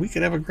 We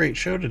could have a great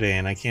show today,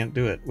 and I can't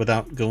do it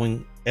without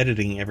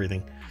editing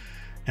everything.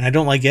 And I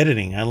don't like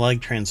editing. I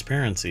like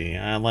transparency.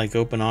 I like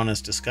open,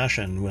 honest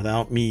discussion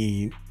without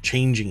me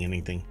changing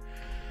anything.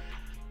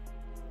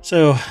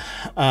 So,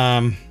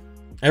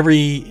 every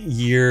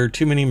year,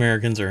 too many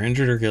Americans are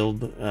injured or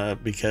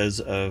killed because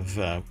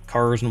of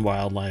cars and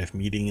wildlife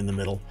meeting in the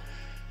middle.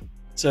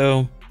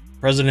 So,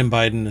 President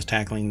Biden is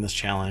tackling this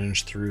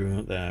challenge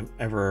through the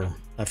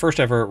first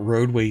ever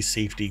roadway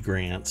safety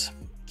grants.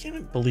 I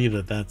can't believe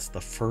that that's the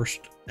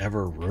first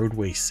ever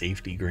roadway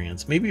safety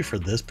grants, maybe for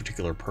this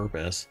particular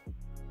purpose.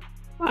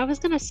 Well, I was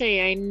going to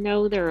say, I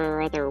know there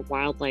are other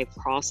wildlife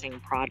crossing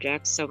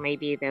projects, so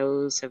maybe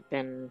those have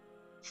been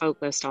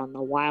focused on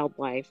the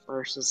wildlife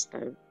versus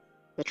the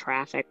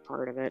traffic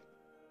part of it.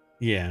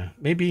 Yeah,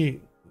 maybe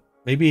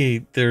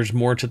there's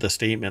more to the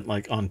statement,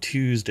 like on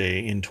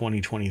Tuesday in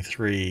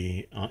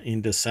 2023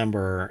 in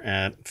December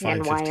at 5:15.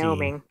 In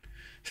Wyoming.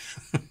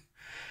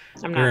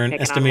 I'm not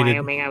picking on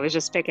Wyoming. I was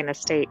just picking a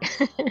state.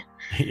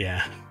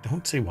 Yeah,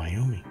 don't say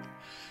Wyoming.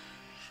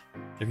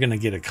 They're going to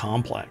get a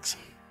complex.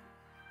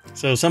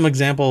 So some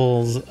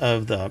examples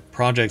of the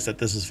projects that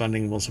this is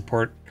funding will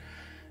support,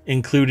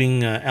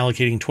 including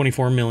allocating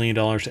 $24 million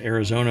to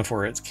Arizona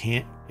for its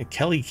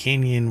Kelly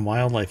Canyon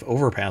Wildlife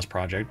Overpass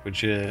project,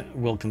 which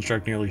will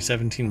construct nearly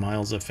 17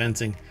 miles of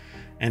fencing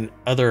and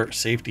other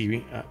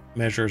safety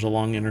measures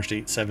along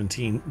Interstate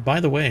 17. By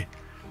the way,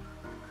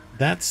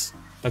 that's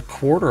a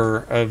quarter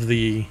of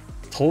the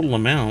total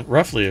amount,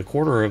 roughly a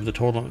quarter of the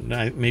total,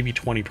 maybe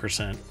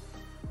 20%,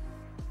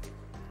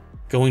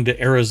 going to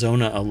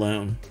Arizona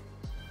alone.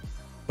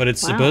 But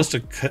it's supposed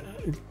to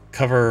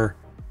cover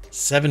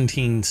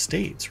 17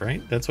 states,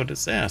 right? That's what it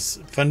says.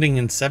 Funding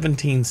in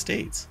 17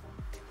 states.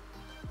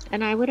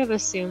 And I would have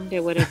assumed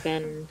it would have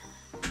been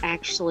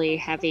actually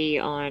heavy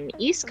on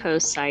East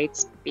Coast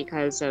sites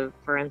because of,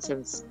 for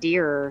instance,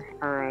 deer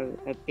are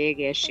a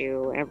big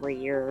issue every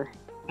year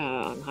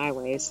on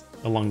highways.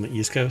 Along the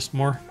East Coast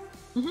more?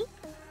 Mm-hmm.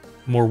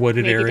 More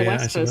wooded Maybe area, the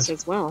West Coast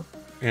as well.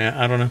 Yeah,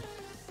 I don't know.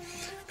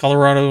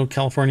 Colorado,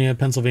 California,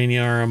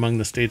 Pennsylvania are among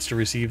the states to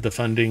receive the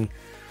funding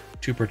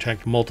to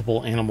protect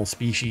multiple animal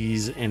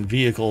species and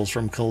vehicles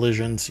from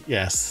collisions.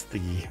 Yes,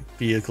 the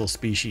vehicle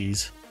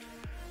species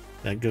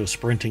that go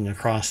sprinting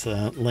across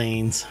the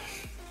lanes.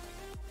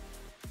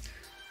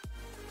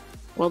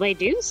 Well, they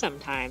do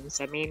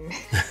sometimes. I mean,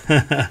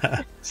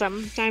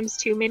 sometimes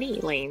too many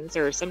lanes,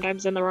 or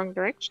sometimes in the wrong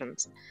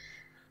directions.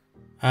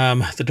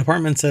 The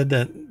department said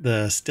that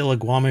the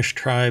Stillaguamish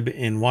tribe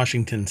in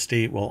Washington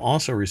state will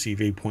also receive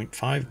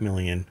 $8.5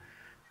 million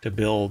to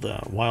build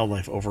a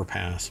wildlife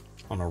overpass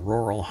on a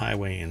rural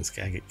highway in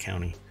Skagit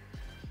County.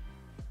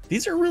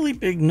 These are really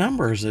big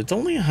numbers. It's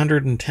only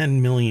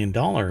 $110 million,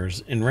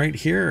 and right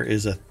here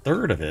is a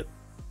third of it.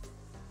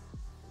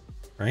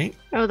 Right?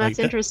 Oh, that's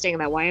interesting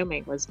that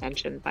Wyoming was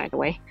mentioned, by the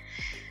way.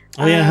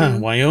 Oh, yeah.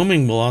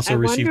 Wyoming will also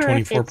receive 24.4. I wonder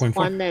if it's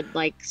one that,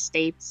 like,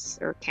 states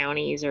or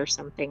counties or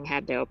something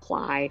had to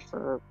apply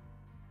for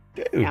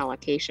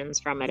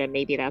allocations from it, and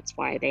maybe that's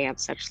why they have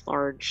such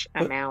large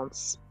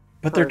amounts.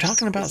 But they're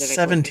talking about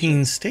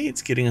 17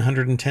 states getting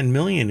 110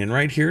 million, and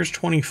right here's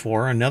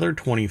 24, another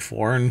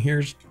 24, and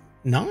here's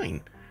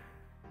 9.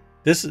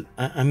 This is,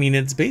 I mean,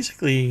 it's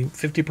basically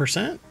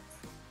 50%,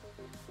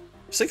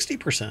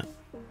 60%.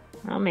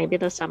 Well,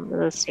 maybe some of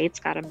the states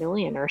got $1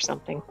 million or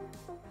something.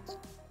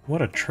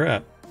 What a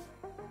trip.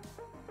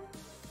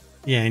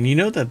 Yeah, and you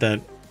know that the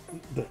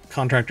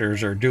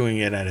contractors are doing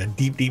it at a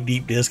deep, deep,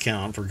 deep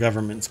discount for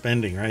government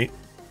spending, right?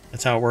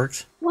 That's how it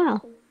works?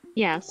 Well,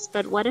 yes,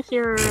 but what if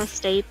you're a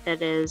state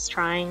that is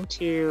trying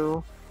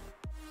to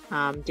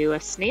do a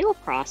snail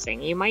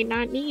crossing? You might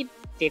not need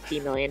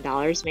 $50 million.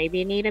 Maybe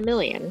you need $1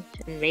 million.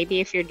 And maybe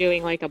if you're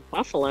doing like a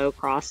buffalo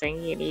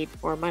crossing, you need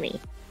more money.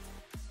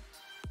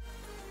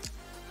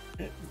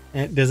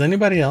 Does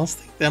anybody else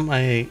think that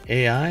my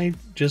AI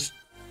just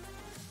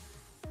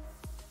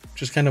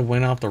kind of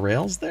went off the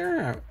rails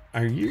there?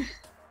 Are you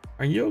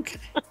okay?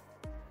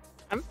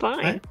 I'm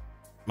fine.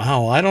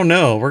 I don't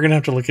know. We're gonna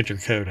have to look at your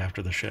code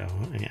after the show.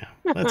 Yeah,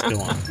 let's go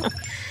on.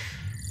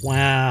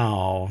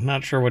 Wow,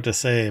 not sure what to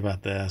say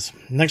about this.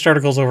 Next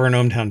article's over in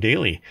ohmTown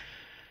Daily.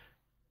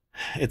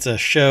 It's a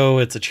show.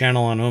 It's a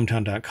channel on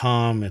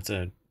ohmTown.com. It's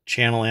a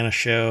channel and a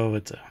show.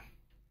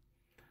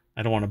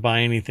 I don't want to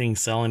buy anything,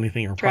 sell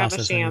anything, or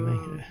process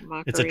anything.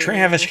 It's a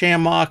Travis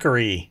Sham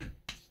mockery.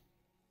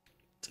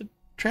 It's a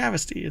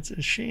travesty. It's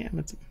a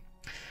sham.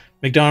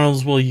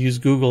 McDonald's will use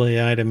Google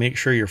AI to make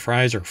sure your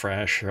fries are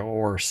fresh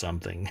or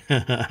something.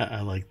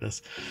 I like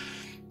this.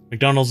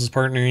 McDonald's is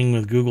partnering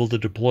with Google to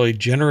deploy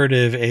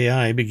generative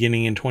AI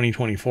beginning in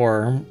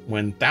 2024,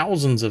 when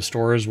thousands of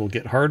stores will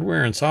get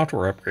hardware and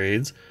software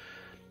upgrades,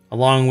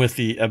 along with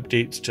the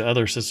updates to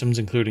other systems,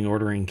 including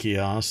ordering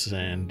kiosks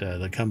and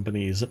the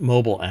company's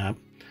mobile app.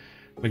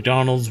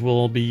 McDonald's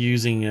will be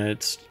using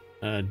its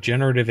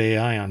generative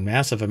AI on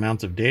massive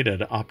amounts of data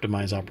to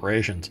optimize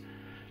operations.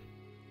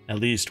 At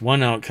least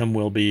one outcome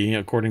will be,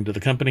 according to the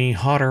company,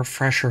 hotter,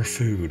 fresher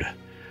food.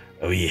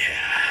 Oh yeah,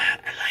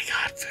 I like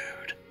hot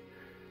food.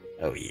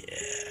 Oh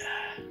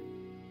yeah.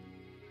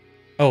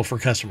 Oh, for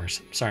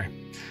customers. Sorry.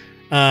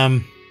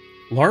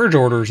 Large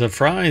orders of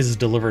fries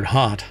delivered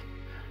hot.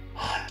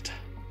 Hot.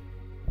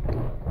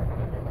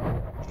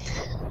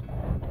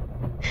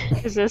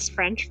 Is this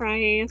French fry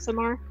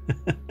ASMR?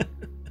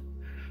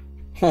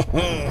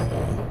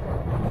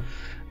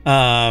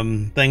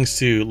 Thanks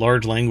to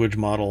large language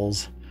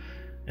models,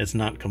 it's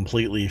not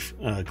completely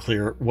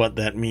clear what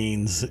that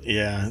means.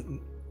 Yeah,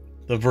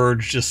 The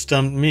Verge just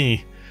stumped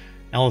me.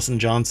 Allison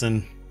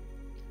Johnson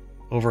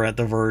over at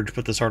The Verge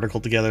put this article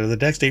together. The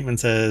deck statement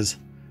says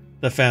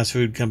the fast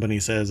food company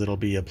says it'll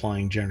be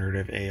applying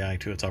generative AI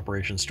to its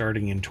operations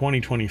starting in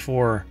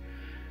 2024.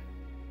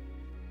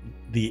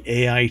 The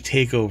AI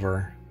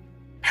takeover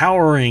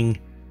powering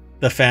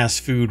the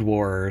fast food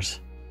wars.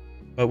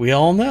 But we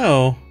all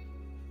know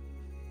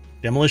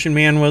Demolition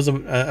Man was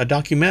a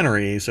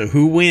documentary, so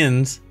who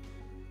wins?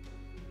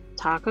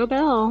 Taco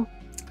Bell.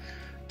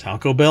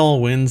 Taco Bell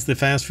wins the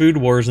fast food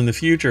wars in the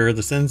future.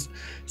 The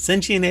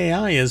sentient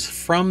AI is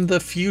from the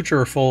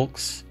future,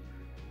 folks.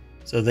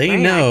 So they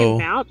know. I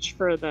can vouch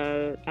for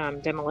the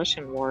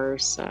Demolition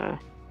Wars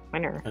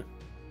winner.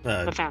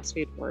 The Fast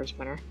Food Wars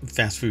winner.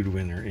 Fast food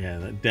winner,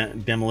 yeah. The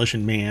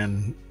Demolition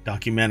Man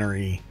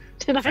documentary.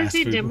 Did I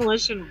say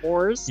Demolition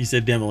Wars? You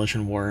said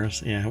Demolition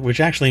Wars, yeah. Which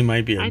actually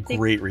might be a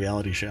great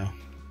reality show.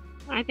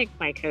 I think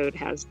my code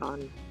has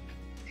gone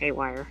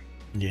haywire.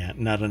 Yeah,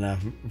 not enough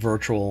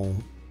virtual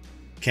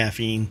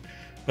caffeine.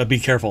 But be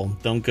careful.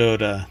 Don't go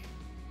to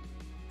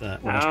the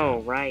restaurant.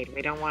 Oh, right.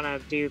 We don't want to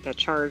do the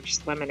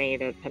charged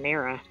lemonade at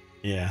Panera.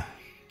 Yeah,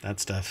 that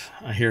stuff.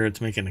 I hear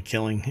it's making a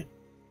killing.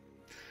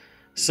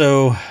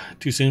 So,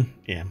 too soon?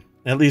 Yeah.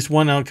 At least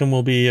one outcome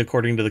will be,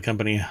 according to the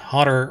company,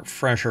 hotter,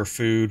 fresher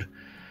food.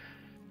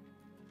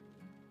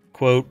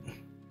 Quote.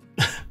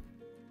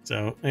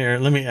 So, here,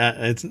 let me...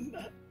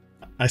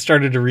 I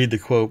started to read the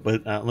quote,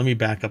 but let me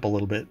back up a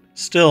little bit.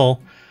 Still,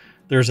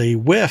 there's a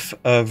whiff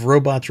of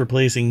robots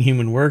replacing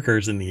human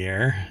workers in the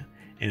air,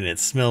 and it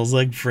smells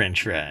like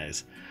French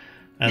fries.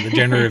 The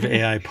generative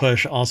AI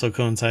push also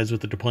coincides with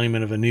the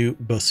deployment of a new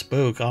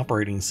bespoke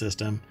operating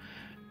system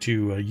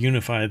to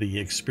unify the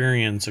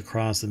experience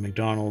across the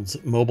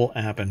McDonald's mobile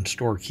app and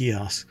store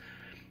kiosks.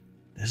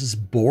 This is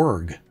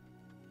Borg.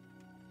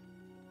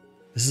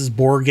 This is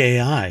Borg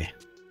AI.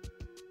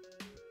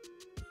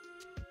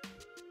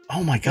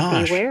 Oh my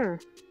gosh. Beware.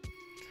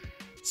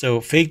 So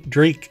fake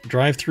Drake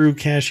drive-through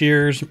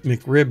cashiers,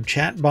 McRib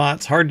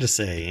chatbots, hard to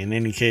say. In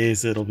any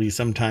case, it'll be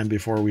some time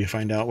before we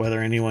find out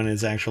whether anyone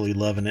is actually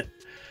loving it.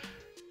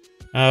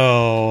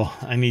 Oh,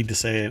 I need to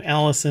say it.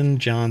 Allison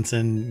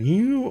Johnson,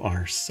 you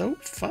are so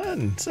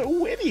fun, so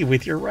witty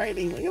with your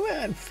writing. Look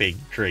at that. Fake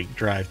Drake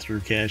drive-through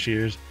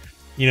cashiers.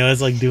 You know,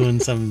 it's like doing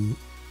some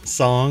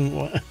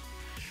song.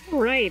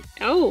 Right.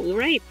 Oh,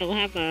 right. They'll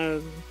have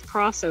a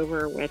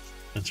crossover with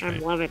That's right.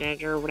 I'm Loving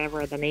It or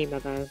whatever the name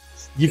of the...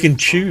 You can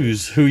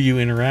choose who you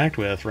interact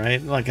with,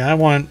 right? Like, I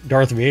want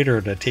Darth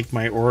Vader to take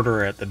my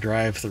order at the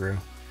drive-thru.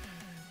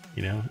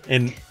 You know,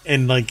 and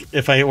like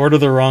if I order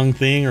the wrong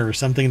thing or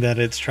something that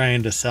it's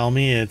trying to sell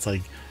me, it's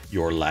like,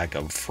 your lack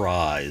of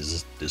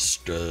fries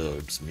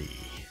disturbs me.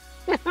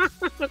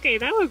 Okay,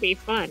 that would be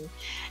fun.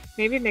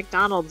 Maybe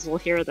McDonald's will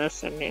hear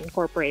this and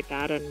incorporate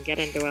that and get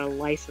into a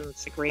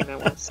license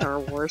agreement with Star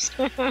Wars.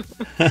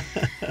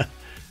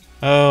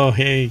 Oh,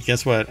 hey,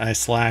 guess what? I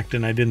slacked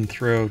and I didn't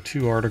throw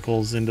 2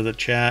 articles into the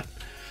chat.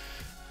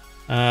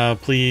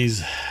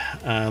 Please,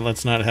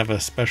 let's not have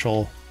a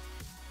special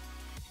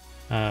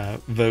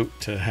vote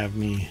to have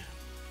me,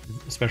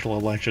 special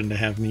election to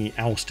have me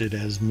ousted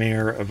as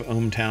mayor of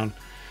ohmTown.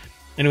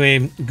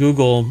 Anyway,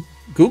 Google,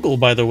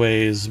 by the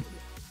way, is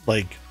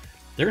like,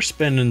 they're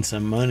spending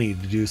some money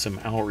to do some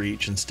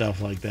outreach and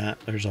stuff like that.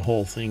 There's a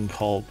whole thing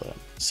called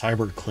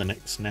cyber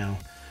clinics now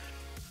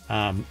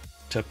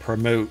to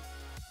promote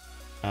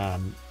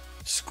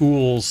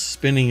schools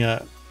spinning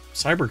up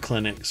cyber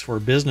clinics for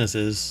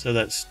businesses so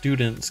that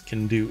students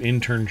can do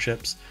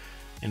internships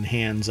and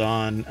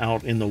hands-on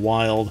out in the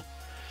wild.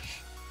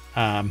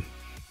 Yeah,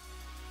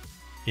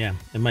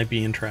 it might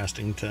be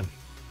interesting to...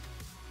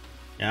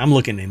 Yeah, I'm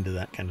looking into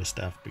that kind of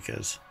stuff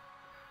because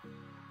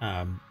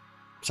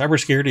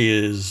cybersecurity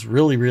is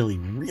really, really,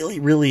 really,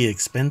 really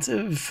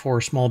expensive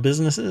for small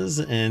businesses,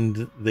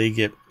 and they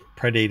get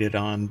predated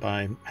on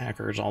by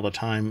hackers all the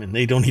time, and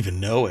they don't even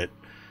know it.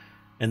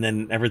 And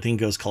then everything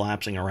goes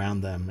collapsing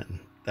around them, and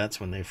that's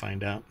when they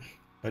find out.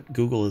 But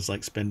Google is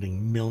like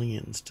spending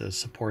millions to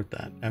support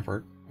that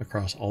effort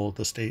across all of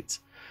the states.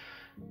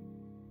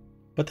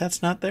 But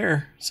that's not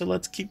there, so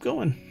let's keep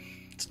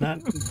going. It's not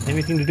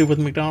anything to do with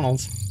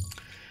McDonald's.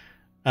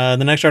 The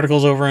next article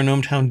is over in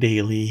ohmTown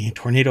Daily.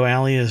 Tornado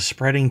Alley is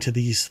spreading to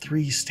these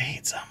 3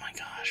 states. Oh my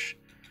gosh.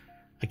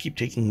 I keep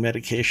taking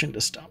medication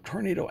to stop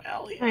Tornado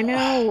Alley. I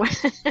know.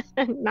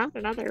 Not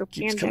another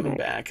Keeps pandemic. coming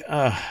back.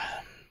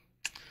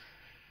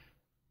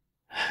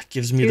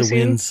 Gives me Too the soon?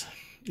 winds.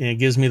 Yeah, it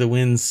gives me the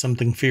winds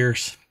something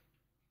fierce.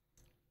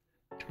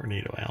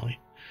 Tornado Alley.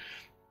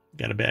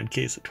 Got a bad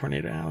case of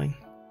Tornado Alley.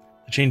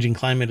 The changing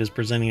climate is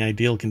presenting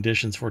ideal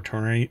conditions for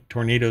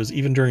tornadoes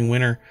even during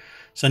winter.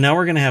 So now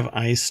we're going to have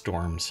ice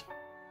storms.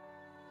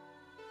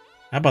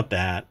 How about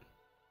that?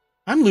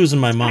 I'm losing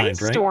my mind,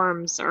 Ice right?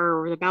 storms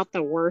are about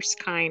the worst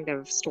kind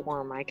of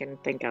storm I can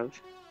think of.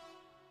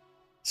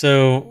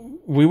 So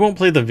we won't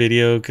play the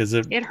video because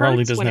it It probably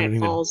hurts doesn't when have it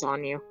anything. falls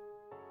on you.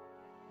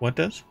 What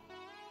does?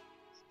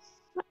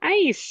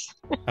 Ice.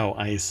 Oh,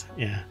 ice.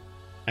 Yeah.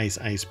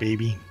 Ice,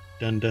 baby.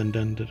 Dun, dun,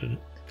 dun, dun, dun.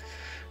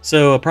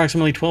 So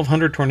approximately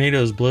 1,200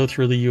 tornadoes blow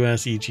through the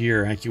U.S. each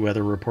year,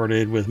 AccuWeather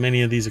reported, with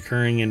many of these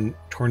occurring in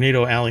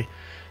Tornado Alley.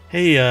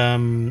 Hey,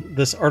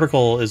 this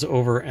article is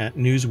over at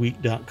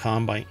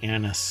Newsweek.com by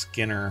Anna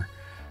Skinner.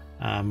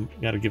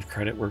 Got to give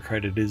credit where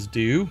credit is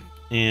due.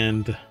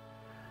 And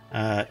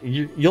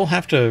you'll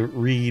have to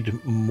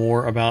read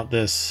more about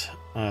this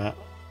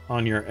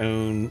on your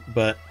own,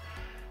 but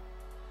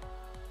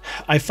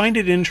I find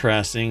it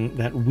interesting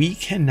that we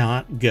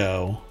cannot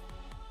go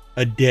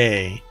a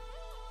day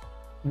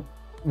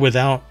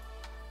without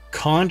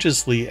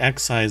consciously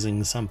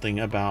excising something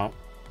about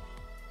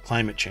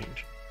climate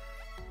change.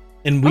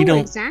 And we don't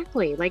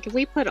exactly. Like if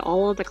we put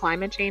all of the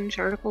climate change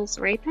articles,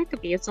 right, that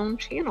could be its own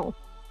channel.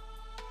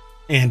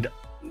 And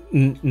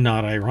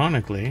not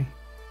ironically,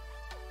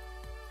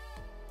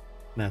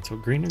 that's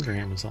what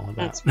Greenogram is all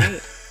about. That's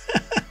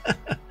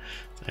right.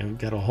 I've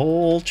got a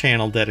whole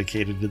channel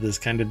dedicated to this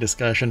kind of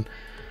discussion.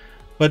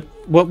 But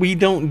what we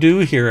don't do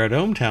here at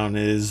ohmTown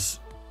is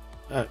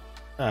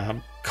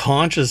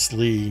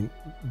consciously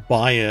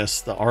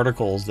bias the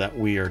articles that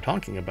we are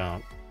talking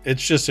about.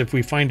 It's just if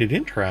we find it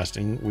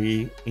interesting,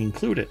 we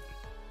include it.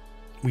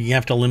 We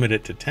have to limit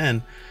it to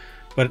 10.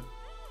 But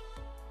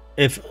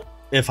if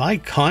I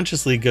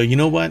consciously go, you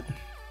know what?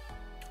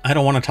 I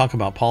don't want to talk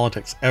about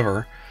politics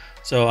ever,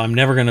 so I'm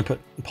never going to put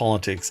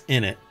politics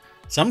in it.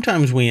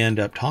 Sometimes we end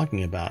up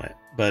talking about it,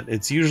 but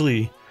it's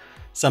usually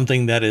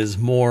something that is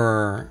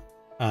more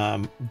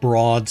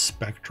broad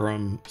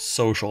spectrum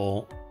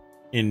social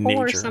in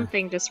nature. Or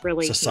something just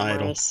really societal.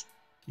 Humorous.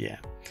 Yeah.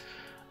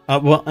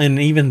 Well, and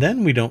even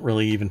then we don't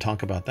really even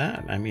talk about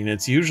that. I mean,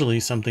 it's usually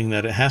something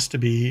that it has to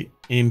be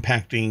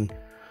impacting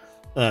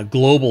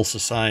global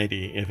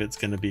society if it's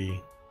going to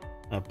be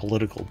a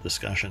political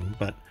discussion.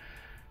 But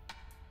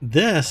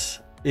this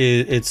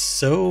it's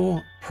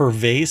so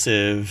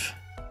pervasive.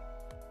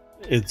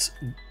 It's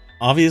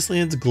obviously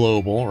it's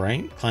global,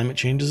 right? Climate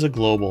change is a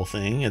global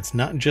thing. It's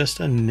not just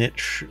a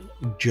niche,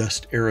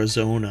 just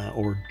Arizona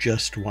or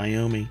just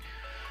Wyoming.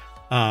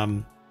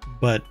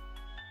 But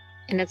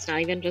and it's not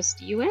even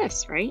just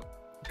US, right?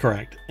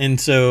 Correct. And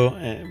so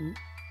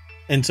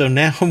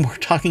now we're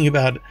talking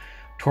about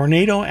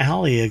Tornado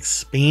Alley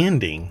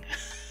expanding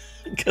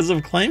because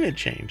of climate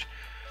change.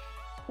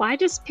 Well, I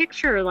just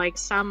picture like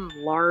some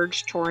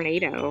large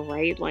tornado,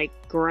 right? Like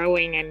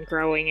growing and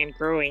growing and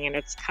growing, and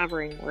it's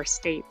covering more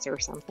states or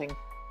something.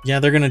 Yeah,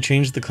 they're going to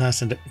change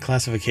the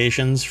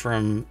classifications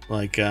from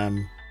like,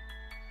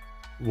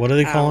 what do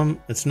they call them?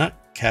 It's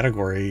not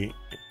category.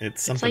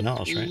 It's something like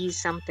else, right? E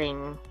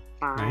something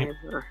 5 right?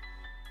 Or...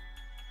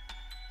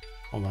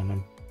 Hold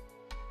on.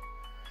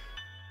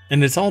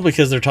 And it's all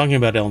because they're talking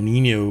about El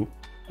Nino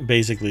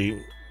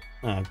basically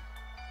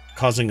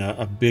causing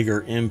a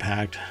bigger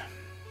impact.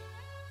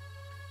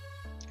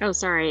 Oh,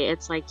 sorry.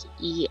 It's like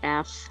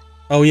EF.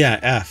 Oh, yeah.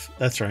 F.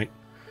 That's right.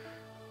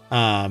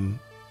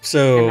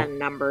 So. And then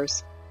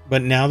numbers.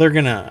 But now they're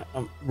going to,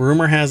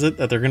 rumor has it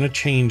that they're going to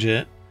change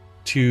it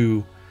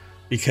to,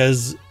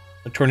 because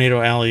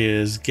Tornado Alley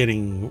is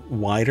getting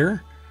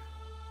wider,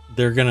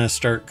 they're going to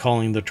start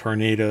calling the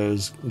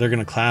tornadoes, they're going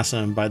to class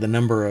them by the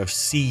number of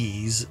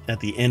C's at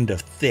the end of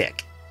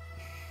thick.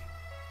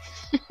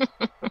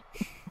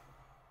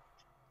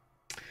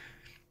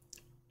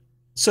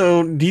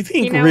 So, do you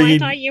think I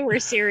thought you were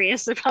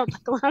serious about the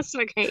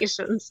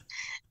classifications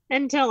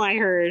until I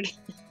heard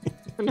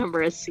the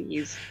number of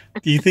C's.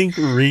 Do you think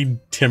Reed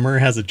Timmer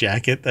has a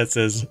jacket that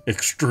says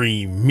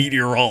Extreme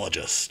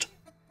Meteorologist?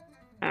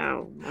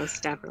 Oh,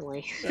 most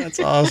definitely. That's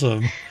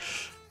awesome.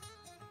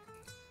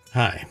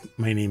 Hi,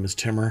 my name is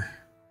Timmer,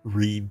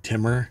 Reed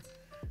Timmer,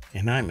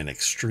 and I'm an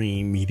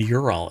extreme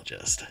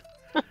meteorologist.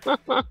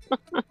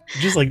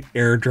 Just like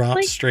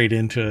airdrop straight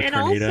into a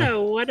tornado. And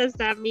also, what does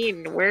that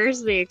mean?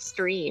 Where's the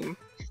extreme?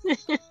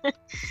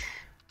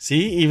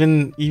 See,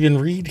 even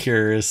Reed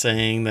here is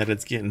saying that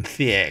it's getting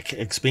thick.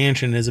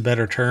 Expansion is a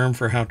better term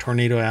for how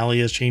Tornado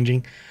Alley is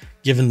changing,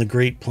 given the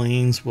Great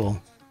Plains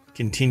will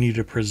continue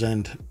to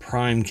present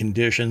prime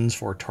conditions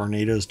for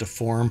tornadoes to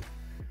form.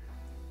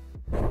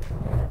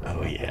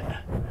 Oh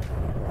yeah.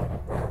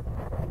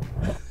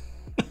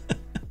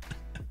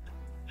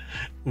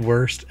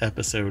 Worst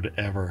episode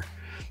ever.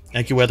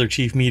 AccuWeather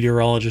Chief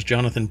Meteorologist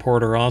Jonathan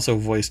Porter also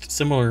voiced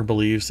similar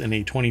beliefs in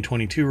a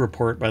 2022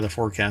 report by the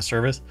Forecast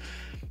Service.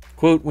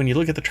 Quote, when you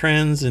look at the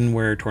trends and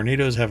where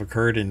tornadoes have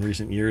occurred in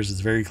recent years, it's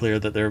very clear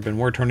that there have been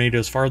more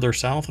tornadoes farther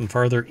south and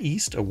farther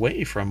east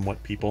away from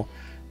what people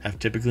have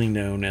typically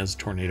known as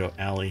Tornado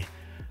Alley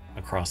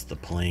across the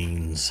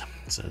plains,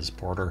 says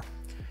Porter.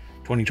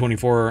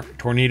 2024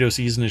 tornado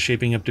season is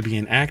shaping up to be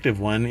an active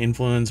one,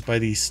 influenced by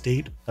the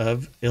state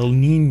of El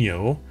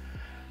Nino.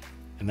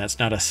 And that's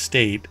not a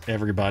state,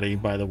 everybody,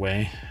 by the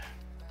way.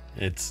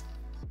 It's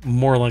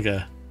more like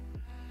a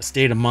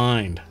state of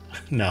mind.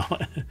 No,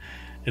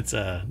 it's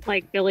a...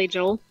 Like Billy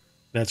Joel?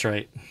 That's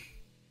right.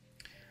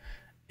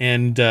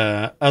 And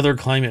other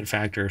climate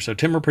factors. So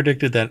Timmer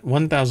predicted that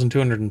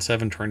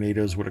 1,207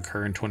 tornadoes would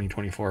occur in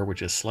 2024,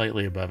 which is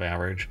slightly above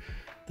average.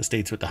 The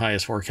states with the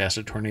highest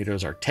forecasted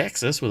tornadoes are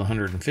Texas with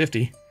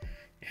 150,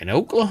 and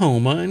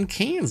Oklahoma and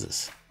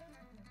Kansas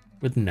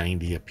with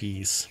 90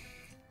 apiece.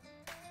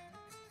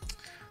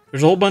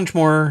 There's a whole bunch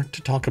more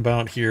to talk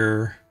about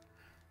here,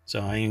 so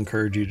I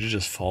encourage you to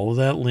just follow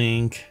that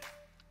link,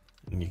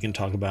 and you can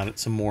talk about it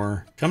some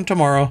more. Come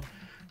tomorrow,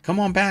 come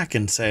on back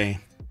and say,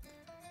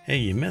 hey,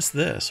 you missed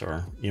this,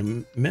 or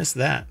you missed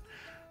that.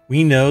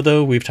 We know,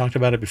 though, we've talked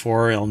about it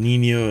before, El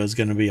Nino is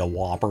going to be a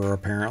whopper,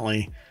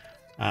 apparently.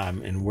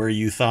 And where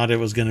you thought it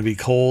was going to be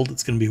cold,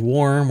 it's going to be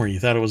warm. Where you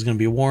thought it was going to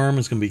be warm,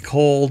 it's going to be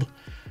cold.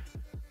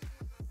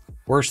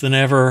 Worse than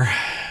ever.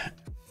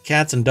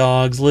 Cats and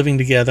dogs living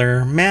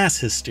together. Mass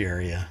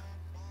hysteria.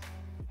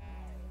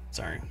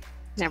 Sorry.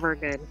 Never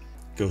good.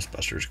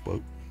 Ghostbusters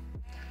quote.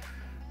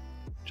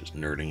 Just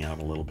nerding out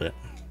a little bit.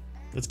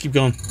 Let's keep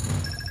going.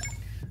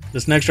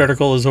 This next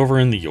article is over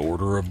in the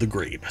Order of the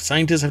Grape.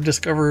 Scientists have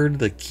discovered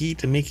the key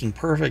to making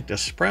perfect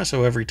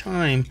espresso every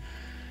time.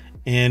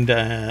 And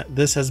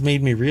this has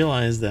made me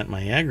realize that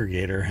my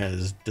aggregator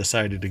has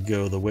decided to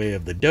go the way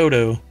of the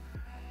dodo,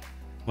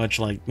 much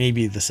like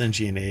maybe the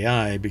sentient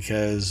AI,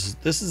 because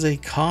this is a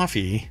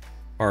coffee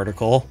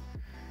article,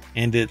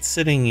 and it's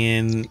sitting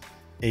in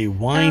a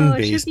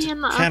wine-based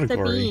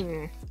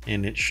category,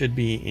 and it should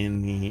be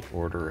in the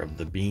Order of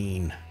the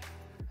Bean.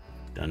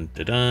 Dun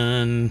dun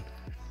dun.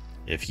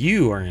 If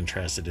you are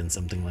interested in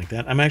something like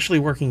that, I'm actually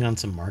working on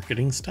some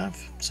marketing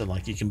stuff. So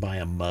like you can buy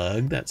a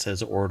mug that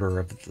says Order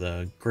of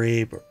the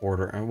Grape,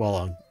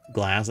 a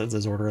glass that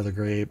says Order of the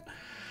Grape,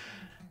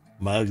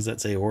 mugs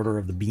that say Order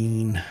of the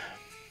Bean,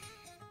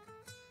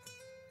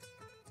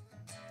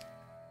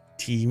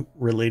 tea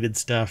related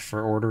stuff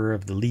for Order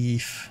of the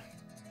Leaf,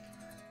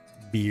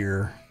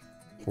 beer,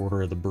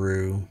 Order of the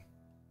Brew,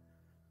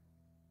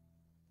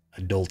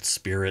 adult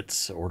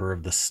spirits, Order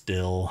of the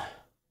Still.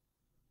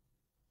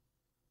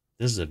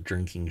 This is a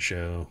drinking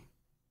show.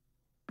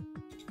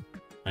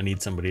 I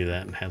need somebody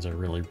that has a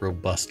really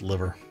robust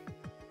liver.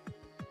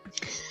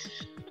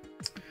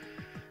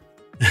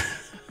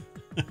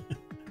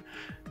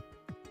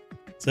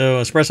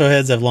 So espresso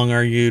heads have long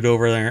argued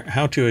over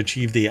how to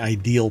achieve the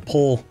ideal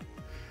pull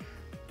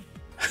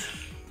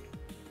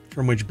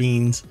from which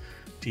beans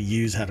to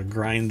use, how to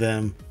grind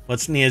them, what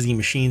snazzy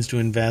machines to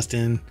invest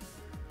in.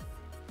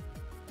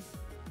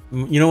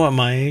 You know what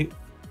my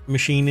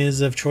machine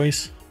is of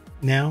choice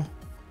now?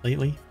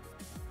 Lately?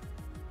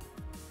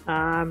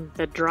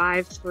 The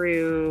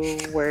drive-through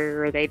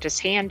where they just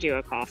hand you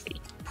a coffee.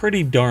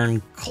 Pretty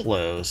darn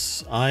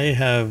close. I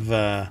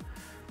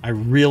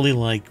really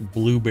like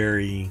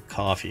blueberry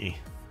coffee.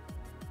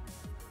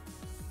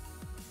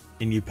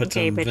 And you put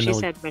some vanilla... Okay, but you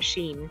said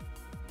machine.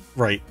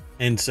 Right.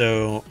 And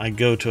so I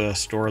go to a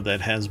store that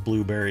has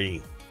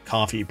blueberry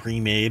coffee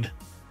pre-made,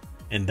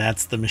 and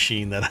that's the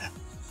machine that I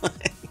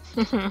like.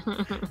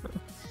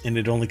 And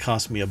it only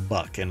costs me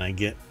 $1, and I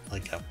get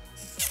like a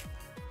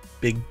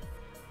big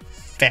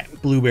fat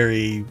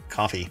blueberry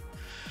coffee.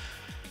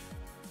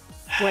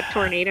 What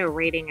tornado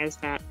rating is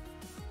that?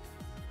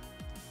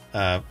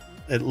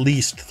 At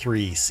least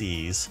 3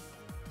 C's.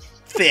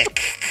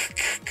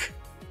 Thick.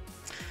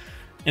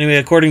 Anyway,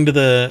 according to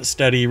the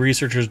study,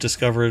 researchers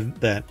discovered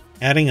that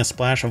adding a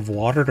splash of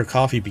water to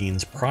coffee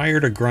beans prior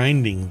to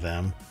grinding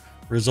them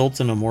results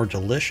in a more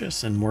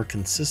delicious and more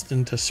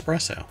consistent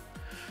espresso.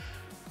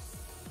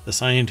 The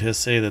scientists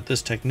say that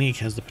this technique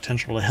has the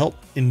potential to help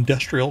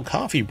industrial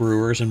coffee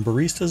brewers and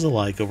baristas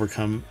alike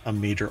overcome a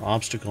major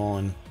obstacle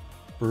in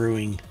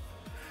brewing.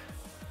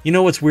 You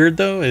know what's weird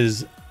though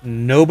is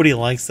nobody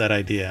likes that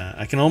idea.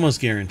 I can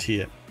almost guarantee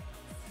it.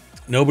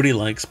 Nobody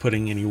likes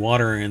putting any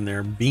water in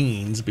their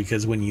beans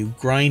because when you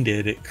grind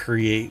it, it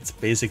creates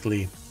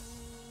basically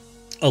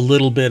a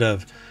little bit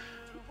of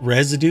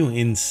residue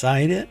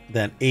inside it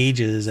that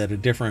ages at a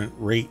different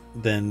rate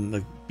than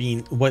the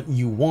bean. What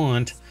you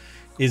want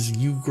is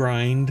you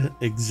grind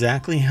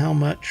exactly how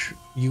much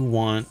you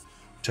want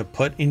to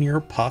put in your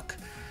puck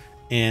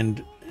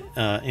and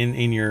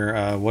in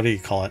your what do you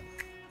call it?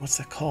 What's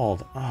that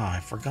called? I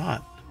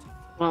forgot.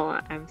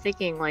 Well, I'm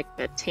thinking like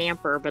the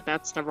tamper, but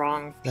that's the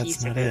wrong piece.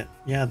 That's not it.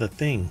 Yeah, the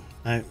thing.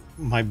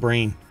 My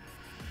brain.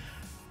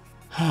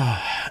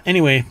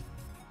 Anyway,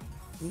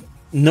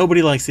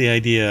 nobody likes the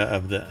idea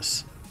of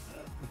this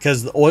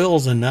because the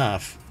oil's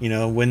enough. You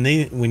know,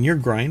 when your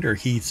grinder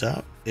heats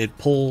up, it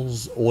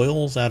pulls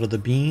oils out of the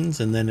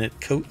beans and then it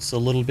coats a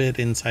little bit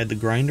inside the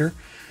grinder,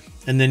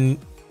 and then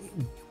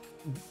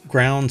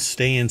grounds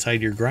stay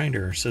inside your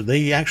grinder. So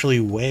they actually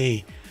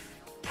weigh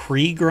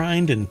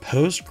pre-grind and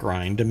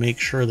post-grind to make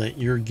sure that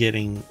you're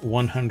getting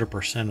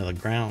 100% of the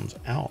grounds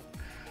out.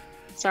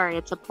 Sorry,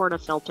 it's a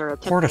portafilter.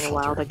 It took me a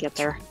while to get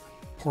there.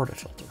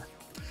 Portafilter.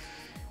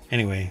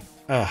 Anyway,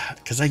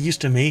 because I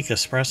used to make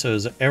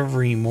espressos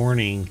every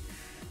morning,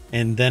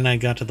 and then I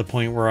got to the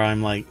point where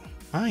I'm like,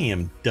 I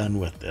am done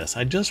with this.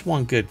 I just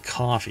want good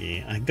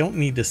coffee. I don't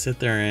need to sit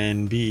there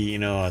and be, a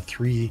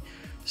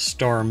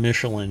 3-star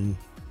Michelin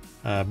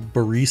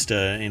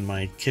barista in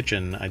my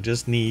kitchen. I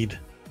just need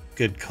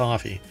good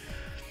coffee.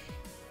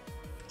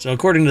 So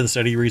according to the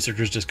study,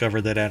 researchers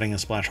discovered that adding a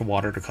splash of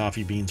water to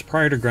coffee beans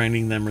prior to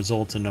grinding them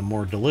results in a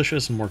more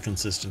delicious and more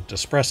consistent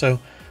espresso.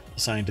 The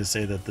scientists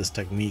say that this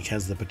technique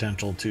has the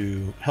potential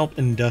to help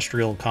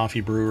industrial coffee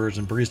brewers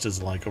and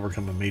baristas alike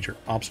overcome a major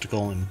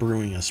obstacle in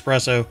brewing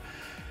espresso.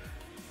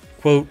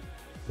 Quote,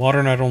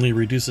 water not only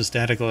reduces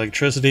static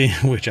electricity,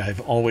 which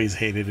I've always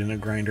hated in a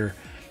grinder,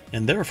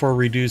 and therefore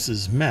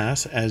reduces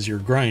mass as you're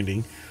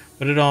grinding,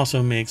 but it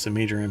also makes a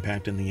major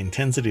impact in the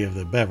intensity of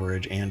the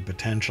beverage and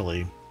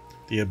potentially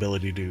the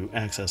ability to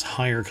access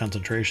higher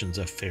concentrations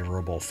of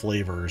favorable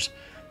flavors,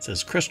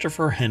 says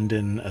Christopher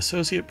Hendon,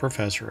 Associate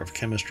Professor of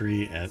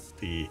Chemistry at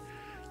the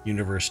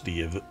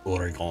University of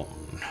Oregon.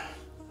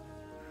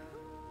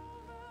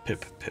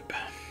 Pip.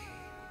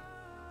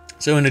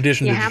 So in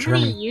addition to how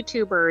many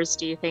YouTubers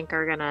do you think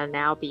are going to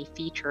now be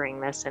featuring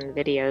this in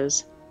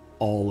videos?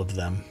 All of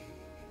them.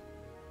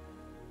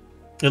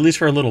 At least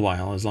for a little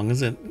while, as long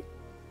as it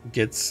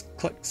gets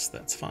clicks,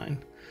 that's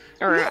fine.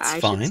 Or I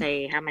should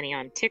say, how many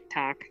on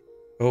TikTok?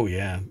 Oh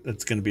yeah,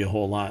 that's going to be a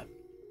whole lot.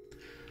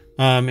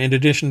 In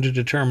addition to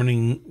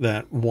determining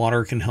that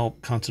water can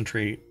help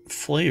concentrate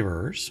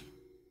flavors,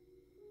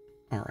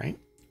 all right,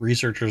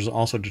 researchers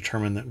also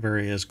determined that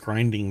various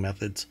grinding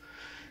methods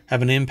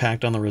have an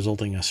impact on the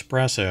resulting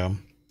espresso.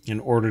 In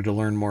order to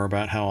learn more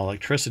about how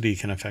electricity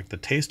can affect the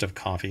taste of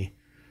coffee,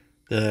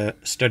 the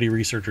study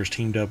researchers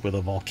teamed up with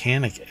a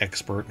volcanic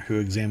expert who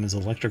examines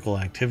electrical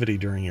activity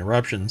during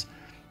eruptions.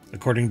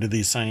 According to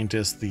these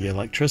scientists, the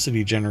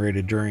electricity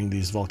generated during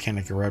these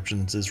volcanic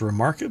eruptions is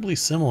remarkably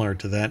similar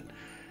to that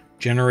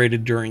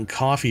generated during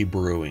coffee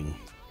brewing.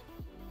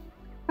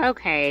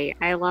 Okay,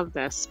 I love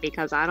this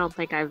because I don't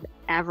think I've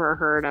ever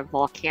heard of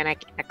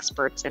volcanic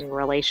experts in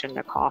relation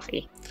to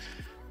coffee.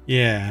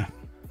 Yeah,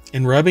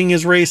 and rubbing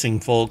is racing,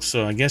 folks,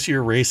 so I guess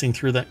you're racing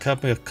through that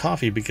cup of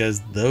coffee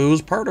because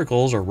those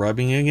particles are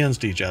rubbing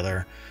against each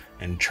other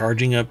and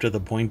charging up to the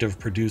point of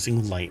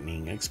producing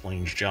lightning,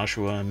 explains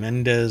Joshua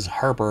Mendez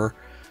Harper,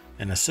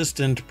 an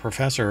assistant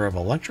professor of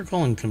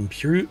electrical and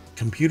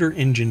computer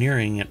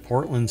engineering at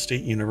Portland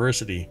State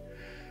University.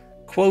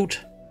 Quote,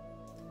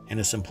 in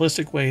a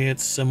simplistic way,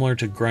 it's similar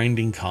to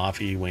grinding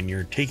coffee when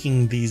you're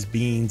taking these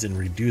beans and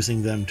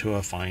reducing them to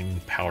a fine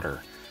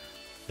powder.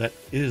 That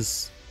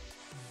is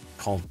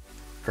called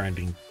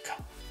grinding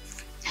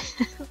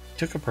coffee.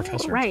 Took a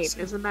professor. Right,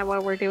 isn't that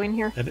what we're doing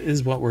here? That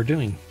is what we're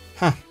doing.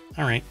 Huh,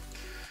 all right.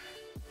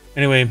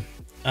 Anyway,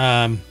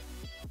 kind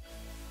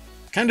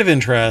of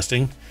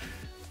interesting.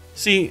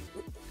 See,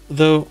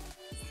 the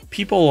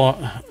people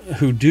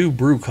who do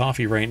brew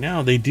coffee right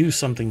now, they do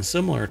something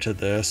similar to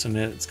this, and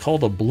it's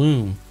called a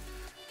bloom.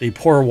 They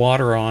pour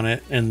water on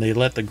it, and they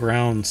let the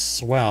grounds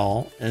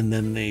swell, and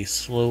then they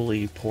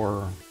slowly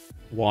pour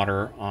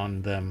water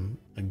on them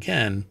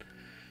again.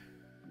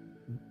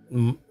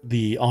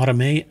 The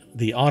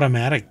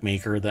automatic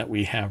maker that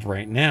we have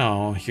right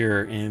now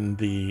here in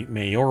the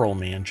mayoral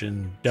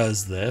mansion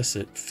does this.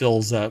 It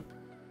fills up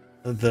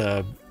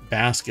the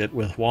basket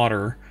with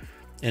water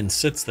and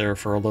sits there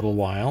for a little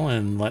while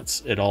and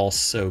lets it all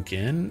soak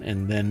in,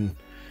 and then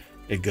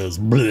it goes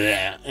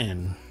bleh,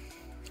 and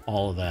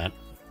all of that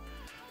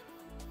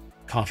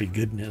coffee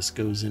goodness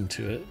goes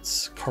into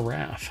its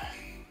carafe.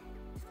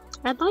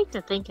 I'd like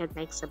to think it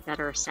makes a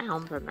better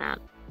sound than that.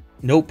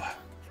 Nope.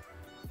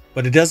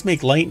 But it does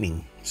make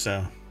lightning,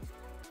 so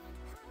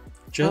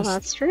just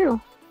that's true.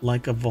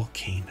 Like a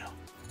volcano.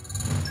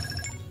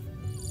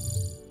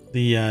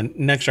 The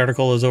next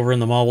article is over in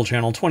the Marble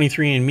channel.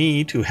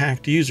 23andMe to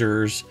hacked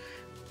users.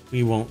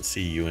 We won't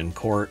see you in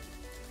court.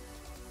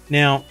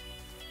 Now,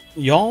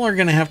 y'all are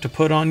going to have to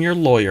put on your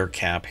lawyer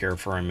cap here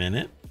for a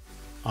minute.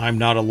 I'm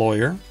not a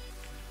lawyer.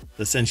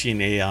 The sentient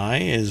AI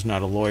is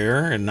not a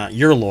lawyer and not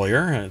your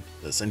lawyer.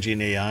 The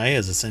sentient AI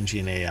is a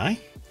sentient AI.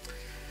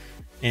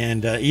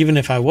 And even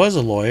if I was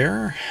a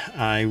lawyer,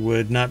 I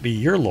would not be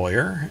your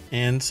lawyer.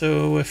 And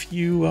so if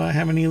you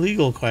have any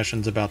legal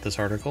questions about this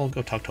article,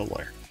 go talk to a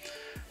lawyer.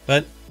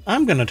 But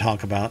I'm going to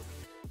talk about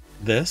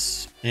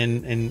this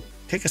and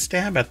take a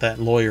stab at that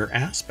lawyer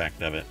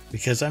aspect of it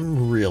because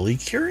I'm really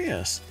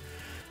curious.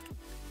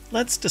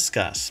 Let's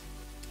discuss.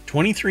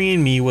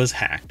 23andMe was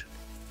hacked.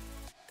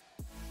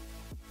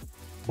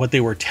 What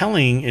they were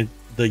telling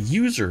the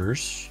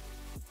users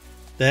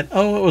that,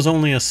 it was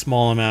only a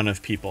small amount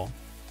of people.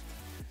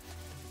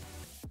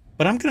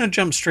 But I'm going to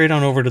jump straight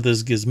on over to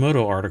this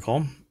Gizmodo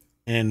article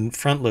and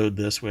front load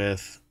this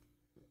with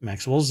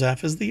Maxwell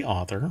Zeff as the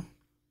author.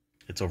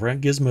 It's over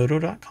at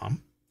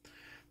gizmodo.com.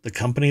 The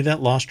company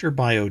that lost your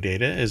bio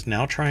data is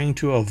now trying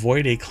to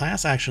avoid a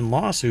class action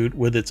lawsuit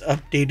with its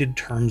updated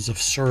terms of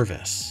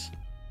service.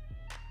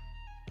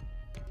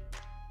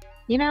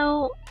 You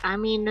know, I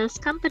mean, this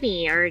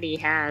company already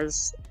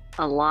has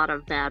a lot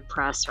of bad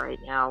press right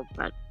now,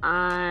 but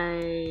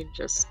I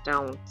just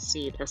don't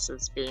see this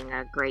as being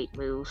a great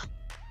move.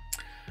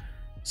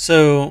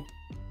 So,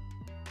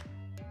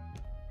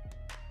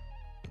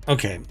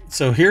 okay,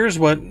 so here's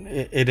what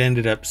it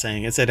ended up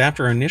saying. It said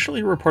after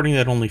initially reporting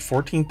that only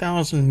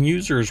 14,000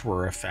 users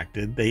were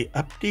affected, they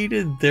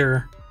updated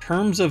their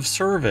terms of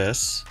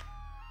service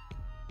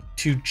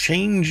to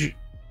change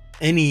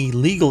any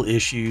legal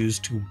issues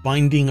to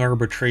binding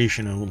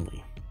arbitration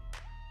only.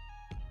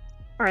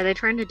 Are they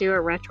trying to do it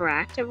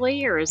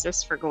retroactively, or is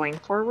this for going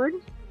forward?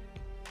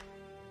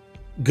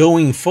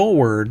 Going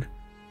forward,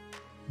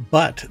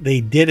 but they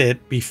did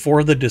it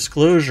before the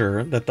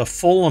disclosure that the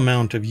full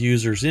amount of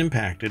users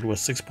impacted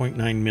was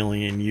 6.9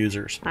 million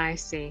users. I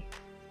see.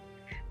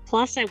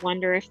 Plus, I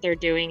wonder if they're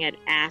doing it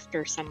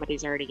after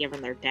somebody's already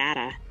given their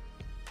data.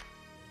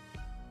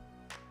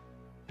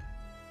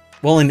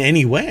 Well, in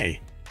any way.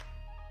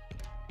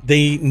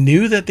 They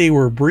knew that they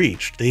were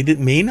breached. They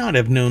may not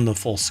have known the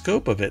full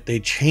scope of it. They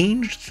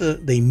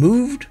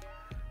moved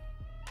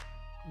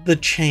the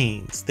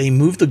chains. They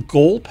moved the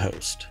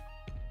goalpost.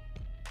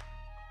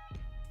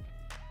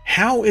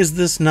 How is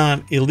this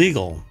not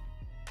illegal?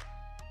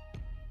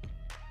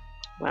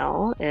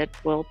 Well, it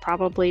will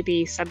probably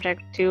be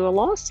subject to a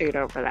lawsuit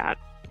over that.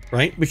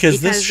 Right? Because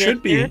this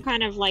should be... They're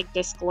kind of like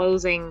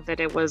disclosing that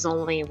it was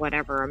only,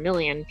 whatever, 1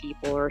 million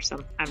people or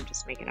some... I'm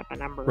just making up a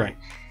number. Right.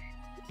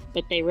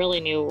 But they really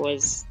knew it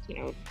was,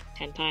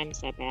 10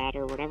 times that bad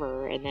or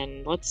whatever. And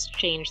then let's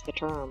change the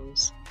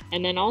terms.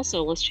 And then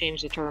also let's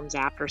change the terms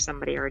after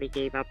somebody already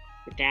gave up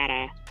the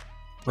data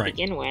to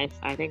begin with.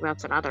 I think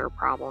that's another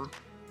problem.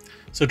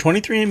 So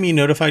 23andMe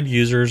notified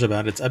users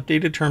about its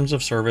updated terms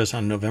of service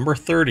on November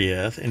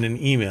 30th in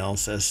an email,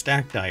 says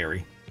Stack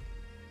Diary.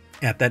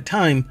 At that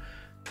time,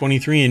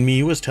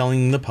 23andMe was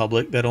telling the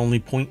public that only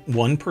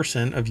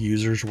 0.1% of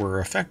users were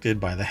affected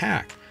by the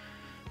hack.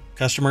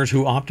 Customers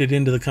who opted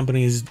into the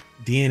company's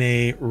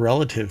DNA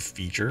relative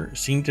feature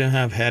seem to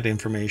have had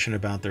information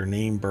about their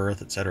name,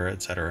 birth, etc.,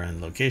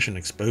 and location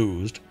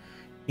exposed.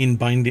 In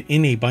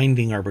a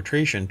binding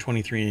arbitration,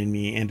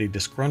 23andMe and a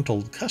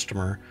disgruntled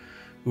customer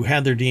who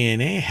had their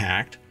DNA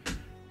hacked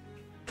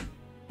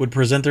would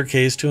present their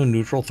case to a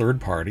neutral third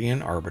party,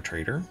 an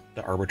arbitrator.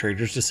 The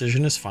arbitrator's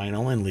decision is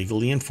final and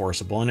legally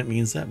enforceable, and it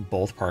means that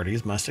both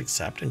parties must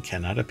accept and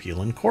cannot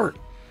appeal in court.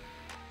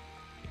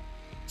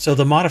 So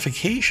the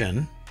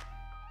modification,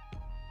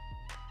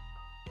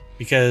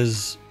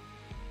 because,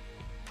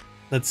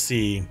 let's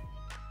see,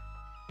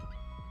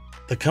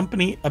 the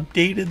company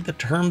updated the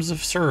terms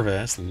of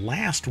service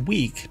last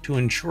week to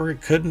ensure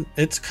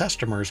its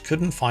customers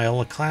couldn't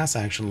file a class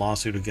action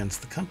lawsuit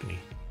against the company.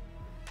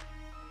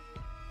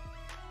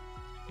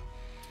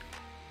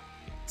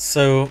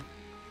 So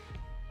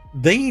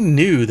they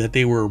knew that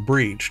they were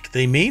breached.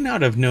 They may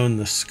not have known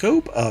the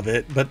scope of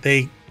it, but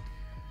they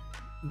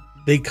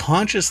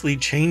consciously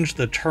changed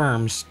the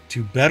terms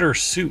to better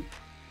suit,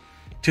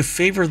 to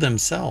favor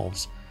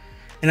themselves.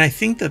 And I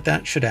think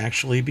that should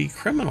actually be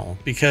criminal,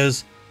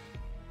 because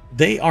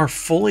they are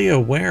fully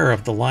aware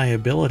of the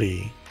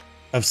liability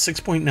of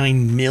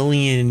 6.9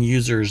 million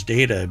users'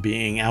 data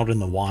being out in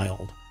the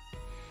wild.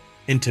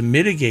 And to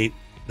mitigate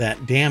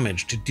that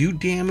damage, to do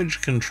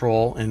damage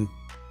control and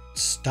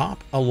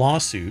stop a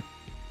lawsuit,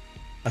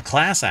 a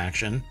class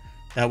action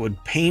that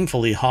would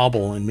painfully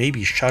hobble and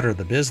maybe shutter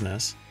the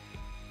business,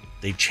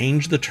 they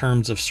changed the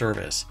terms of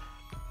service.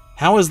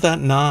 How is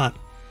that not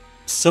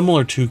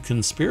similar to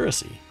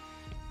conspiracy?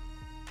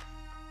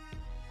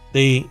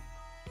 They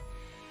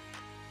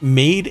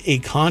made a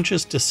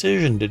conscious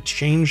decision to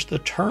change the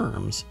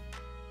terms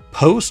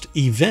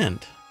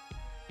post-event.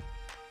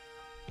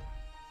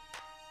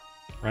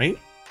 Right?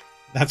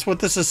 That's what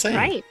this is saying.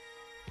 Right.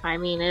 I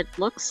mean, it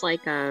looks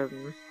like a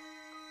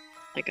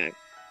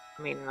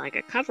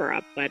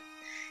cover-up, but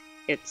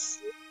it's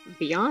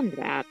beyond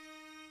that.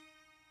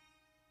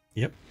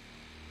 Yep.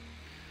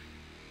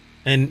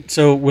 And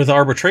so with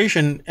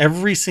arbitration,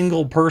 every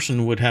single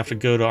person would have to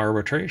go to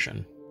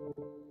arbitration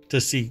to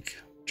seek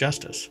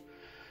justice.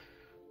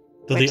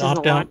 Which is a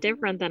lot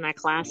different than a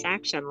class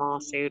action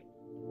lawsuit.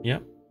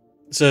 Yep.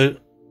 So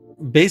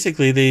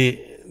basically,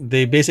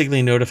 they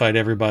basically notified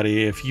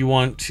everybody, if you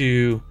want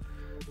to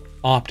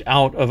opt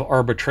out of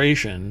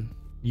arbitration,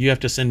 you have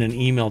to send an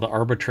email to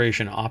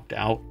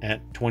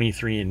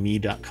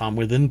arbitration_opt_out@23andme.com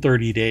within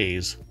 30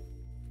 days.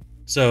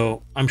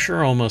 So I'm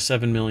sure almost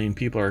 7 million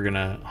people are going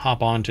to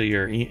hop onto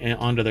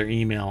onto their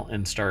email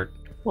and start.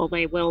 Well,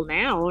 they will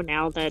now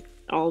that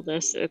all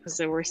this, because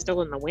we're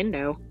still in the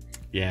window.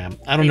 Yeah,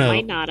 I don't know. They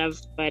might not have,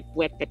 but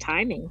with the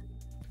timing.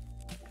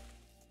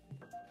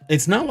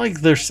 It's not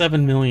like there's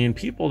 7 million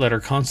people that are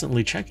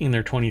constantly checking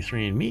their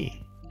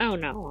 23andMe. Oh,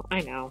 no,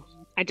 I know.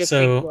 I just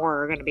think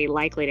more are going to be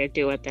likely to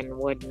do it than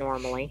would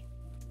normally.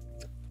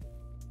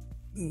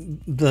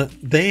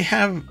 They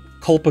have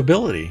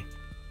culpability.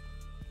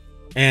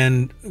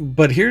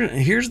 But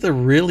here's the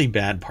really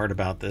bad part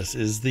about this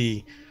is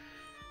the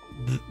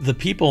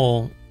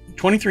people.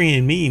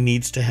 23andMe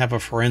needs to have a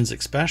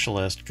forensic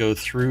specialist go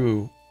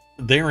through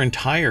their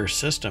entire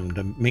system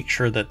to make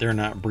sure that they're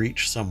not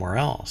breached somewhere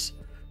else.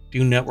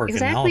 Do network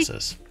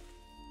analysis.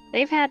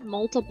 They've had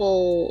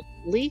multiple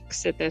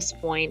leaks at this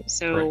point,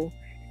 so Right.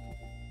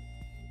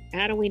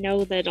 How do we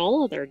know that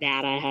all of their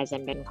data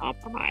hasn't been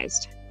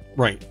compromised?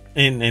 Right.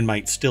 And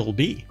might still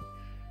be.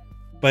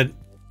 But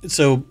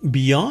so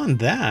beyond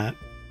that,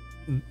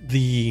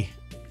 the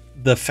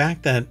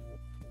fact that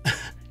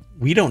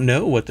we don't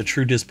know what the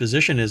true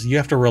disposition is, you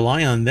have to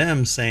rely on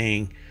them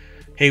saying,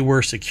 hey,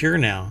 we're secure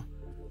now.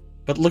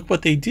 But look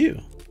what they do.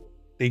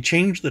 They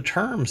change the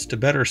terms to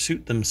better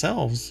suit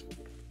themselves.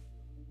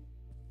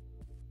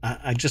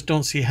 I just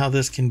don't see how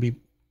this can be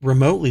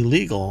remotely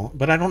legal,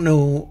 but I don't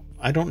know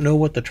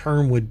what the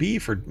term would be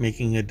for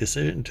making a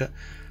decision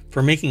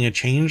for making a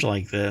change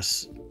like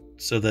this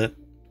so that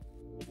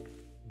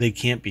they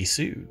can't be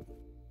sued.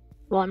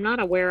 Well, I'm not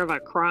aware of a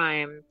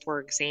crime, for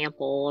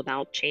example,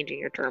 about changing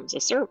your terms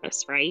of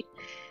service, right?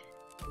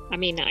 I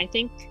mean, I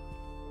think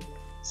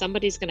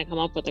somebody's going to come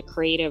up with a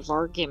creative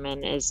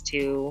argument as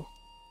to...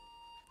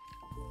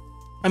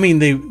 I mean,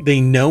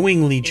 they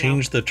knowingly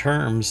changed the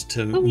terms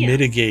to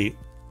mitigate,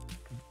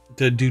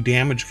 to do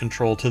damage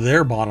control to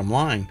their bottom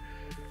line.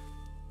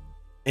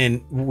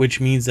 And which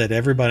means that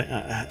everybody,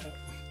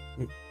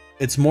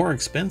 it's more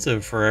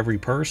expensive for every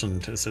person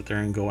to sit there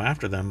and go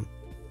after them,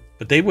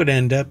 but they would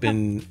end up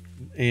in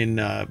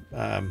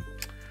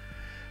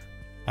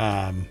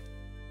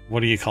what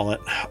do you call it?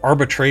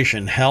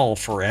 Arbitration hell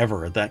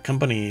forever. That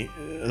company,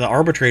 the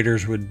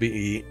arbitrators would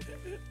be,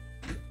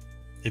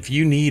 if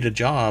you need a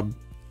job,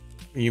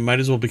 you might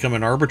as well become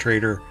an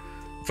arbitrator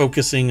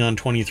focusing on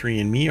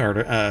 23andMe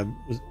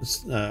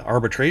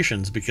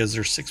arbitrations, because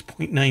there's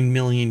 6.9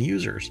 million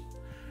users.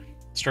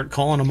 Start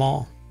calling them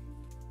all.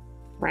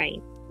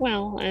 Right.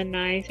 Well, and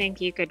I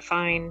think you could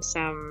find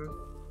some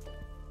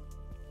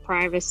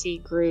privacy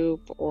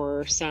group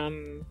or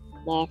some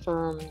law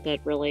firm that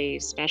really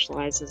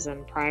specializes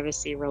in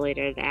privacy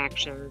related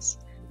actions.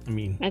 I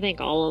mean, I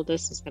think all of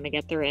this is going to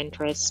get their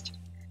interest.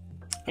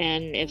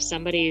 And if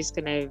somebody's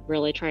going to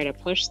really try to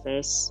push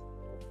this,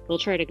 they'll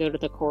try to go to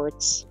the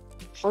courts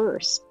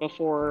first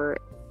before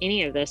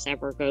any of this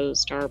ever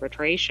goes to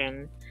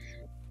arbitration.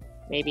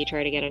 Maybe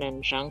try to get an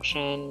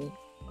injunction,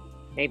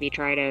 maybe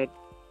try to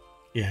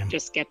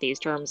just get these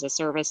terms of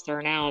service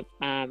thrown out.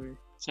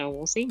 So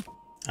we'll see.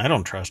 I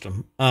don't trust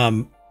them.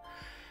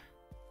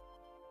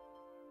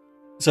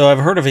 So I've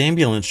heard of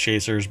ambulance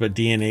chasers, but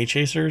DNA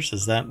chasers,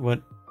 is that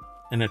what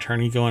an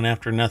attorney going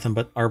after nothing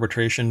but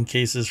arbitration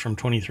cases from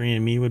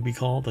 23andMe would be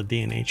called? A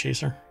DNA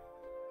chaser?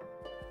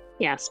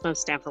 Yes,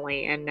 most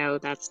definitely. And no,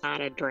 that's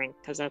not a drink,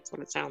 because that's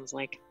what it sounds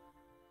like.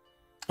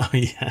 Oh,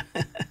 yeah.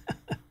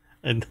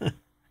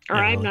 Or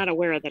I'm not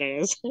aware that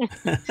it is.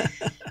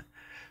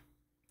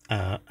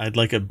 I'd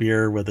like a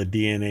beer with a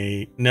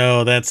DNA.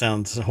 No, that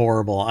sounds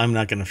horrible. I'm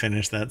not going to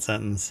finish that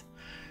sentence.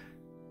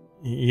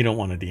 You don't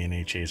want a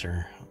DNA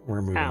chaser.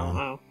 We're moving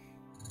on.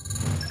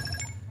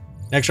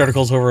 Next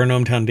article is over in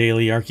ohmTown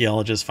Daily.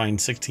 Archaeologists find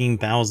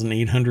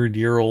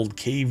 16,800-year-old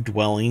cave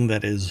dwelling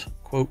that is,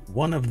 quote,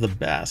 one of the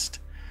best.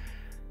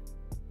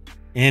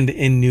 And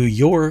in New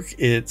York,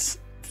 it's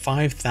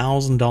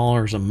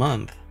 $5,000 a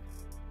month.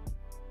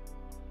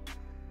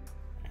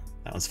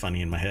 That was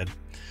funny in my head.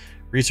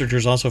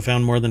 Researchers also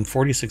found more than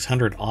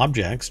 4,600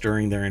 objects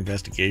during their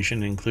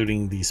investigation,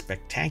 including the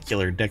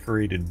spectacular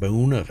decorated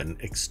bone of an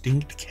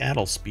extinct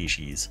cattle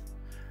species.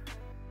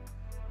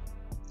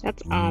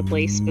 That's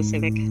oddly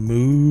specific.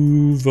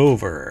 Move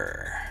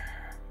over.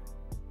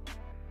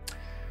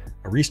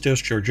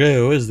 Aristos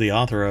Georgiou is the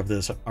author of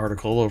this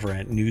article over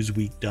at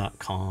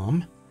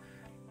Newsweek.com.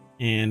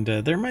 And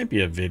there might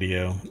be a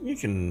video. You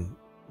can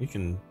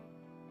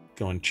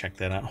go and check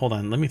that out. Hold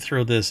on, let me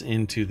throw this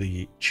into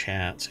the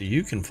chat so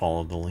you can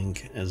follow the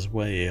link as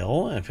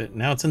well.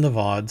 Now it's in the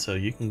VOD, so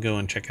you can go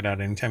and check it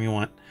out anytime you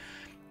want,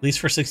 at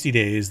least for 60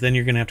 days. Then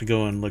you're gonna have to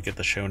go and look at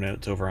the show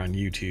notes over on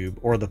YouTube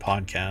or the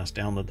podcast.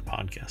 Download the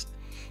podcast.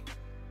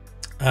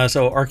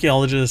 So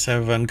archaeologists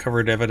have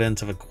uncovered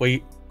evidence of a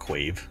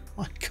cave.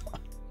 My God,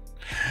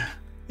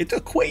 it's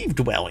a cave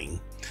dwelling.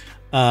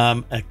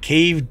 A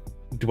cave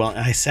dwelling.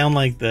 I sound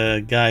like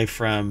the guy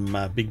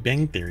from Big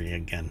Bang Theory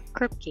again.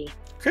 Kripke.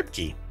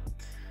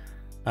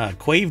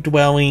 Cave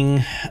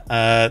dwelling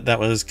that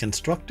was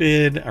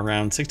constructed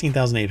around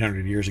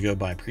 16,800 years ago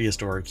by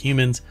prehistoric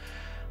humans.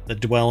 The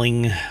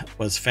dwelling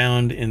was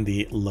found in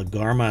the La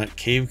Garma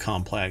cave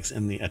complex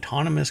in the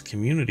autonomous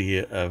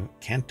community of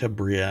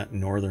Cantabria,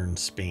 northern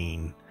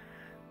Spain,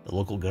 the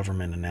local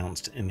government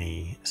announced in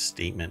a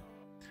statement.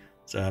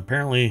 So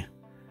apparently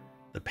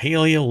the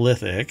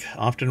Paleolithic,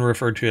 often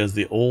referred to as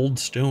the Old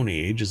Stone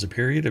Age, is a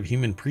period of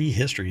human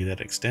prehistory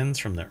that extends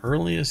from the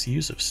earliest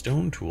use of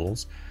stone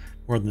tools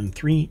more than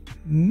 3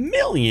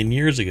 million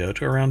years ago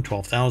to around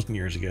 12,000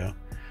 years ago.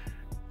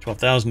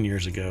 12,000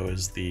 years ago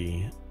is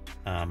the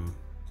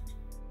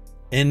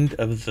end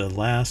of the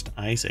last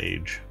ice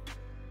age.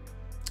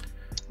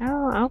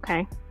 Oh,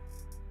 okay.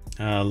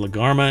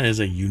 Lagarma is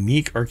a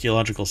unique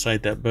archaeological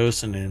site that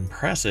boasts an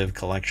impressive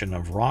collection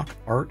of rock,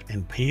 art,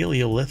 and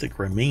Paleolithic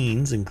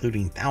remains,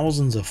 including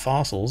thousands of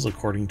fossils,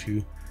 according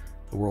to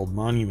the World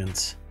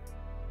Monuments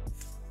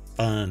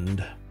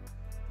Fund.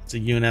 It's a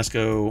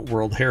UNESCO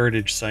World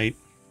Heritage Site.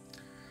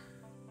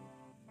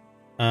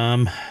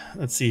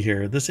 Let's see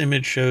here. This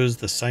image shows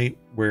the site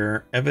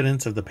where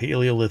evidence of the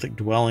Paleolithic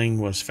dwelling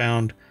was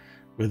found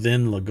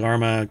within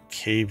Lagarma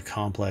Cave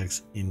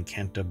Complex in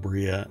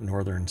Cantabria,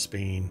 northern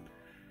Spain.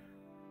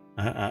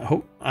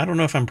 I don't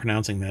know if I'm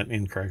pronouncing that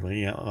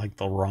incorrectly. Yeah, like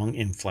the wrong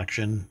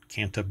inflection.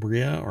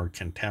 Cantabria or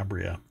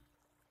Cantabria?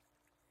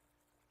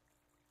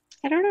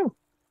 I don't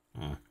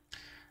know.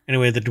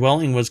 Anyway, the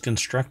dwelling was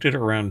constructed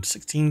around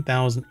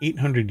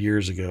 16,800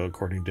 years ago,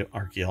 according to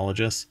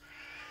archaeologists.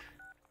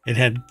 It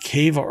had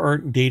cave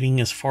art dating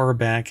as far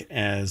back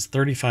as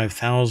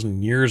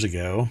 35,000 years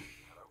ago.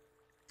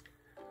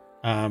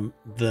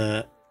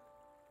 The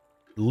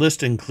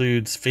list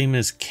includes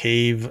famous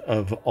cave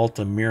of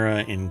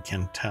Altamira in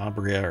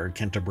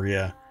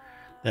Cantabria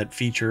that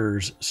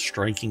features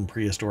striking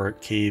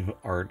prehistoric cave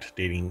art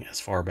dating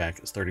as far back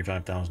as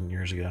 35,000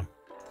 years ago.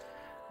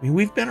 I mean,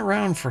 we've been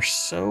around for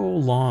so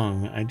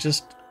long.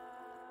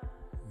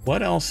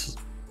 What else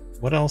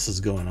is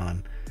going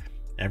on?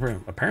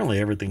 Apparently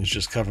everything's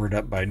just covered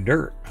up by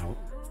dirt.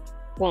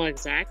 Well,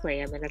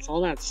 exactly. I mean, it's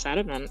all that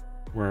sediment.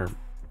 We're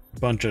a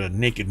bunch of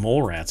naked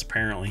mole rats,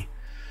 apparently.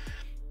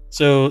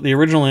 So the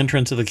original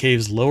entrance to the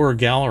cave's lower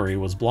gallery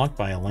was blocked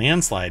by a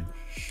landslide.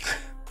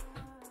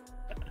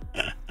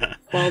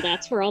 Well,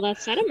 that's where all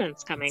that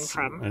sediment's coming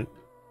from.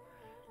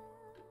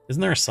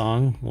 Isn't there a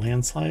song,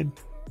 Landslide?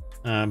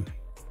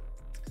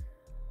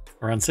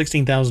 Around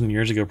 16,000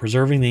 years ago,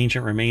 preserving the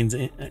ancient remains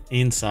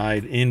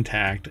inside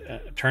intact,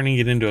 turning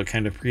it into a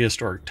kind of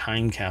prehistoric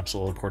time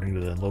capsule, according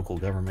to the local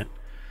government.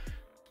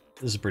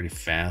 This is pretty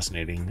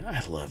fascinating.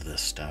 I love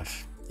this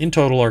stuff. In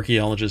total,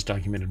 archaeologists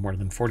documented more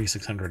than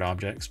 4,600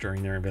 objects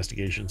during their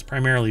investigations,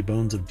 primarily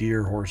bones of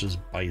deer, horses,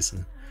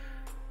 bison,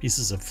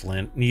 pieces of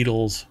flint,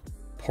 needles,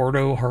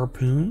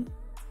 proto-harpoon?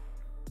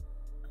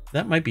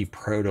 That might be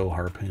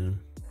proto-harpoon,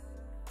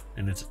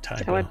 and it's a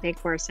typo. That would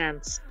make more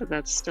sense, but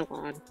that's still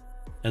odd.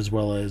 As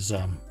well as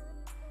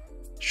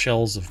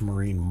shells of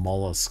marine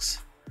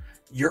mollusks.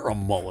 You're a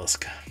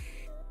mollusk.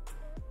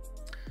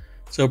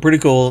 So pretty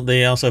cool.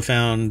 They also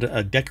found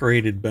a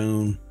decorated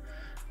bone,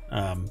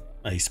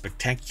 a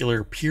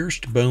spectacular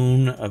pierced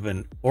bone of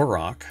an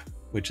auroch,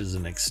 which is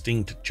an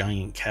extinct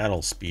giant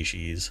cattle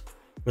species,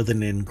 with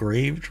an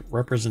engraved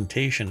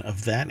representation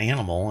of that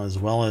animal, as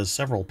well as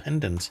several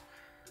pendants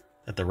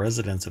that the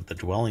residents of the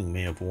dwelling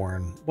may have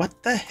worn.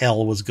 What the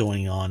hell was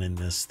going on in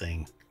this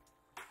thing?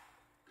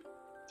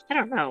 I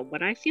don't know,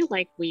 but I feel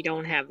like we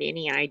don't have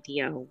any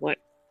idea what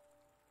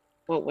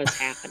was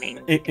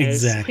happening.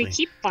 Exactly. We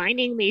keep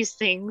finding these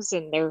things,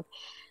 and they're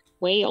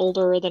way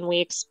older than we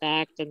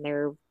expect, and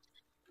they're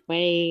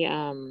way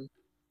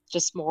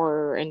just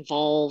more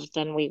involved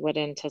than we would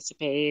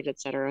anticipate,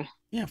 etc.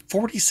 Yeah,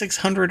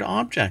 4,600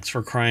 objects,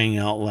 for crying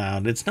out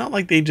loud. It's not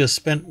like they just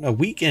spent a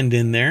weekend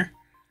in there.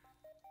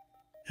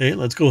 Hey,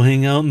 let's go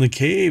hang out in the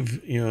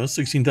cave,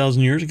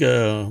 16,000 years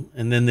ago,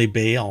 and then they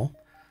bail.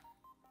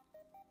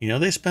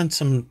 They spent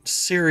some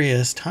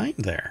serious time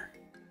there.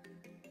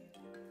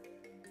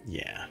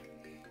 Yeah.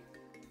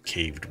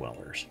 Cave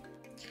dwellers.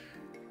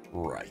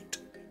 Right.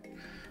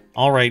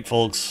 All right,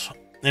 folks.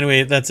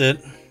 Anyway, that's it.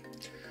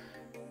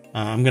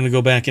 I'm going to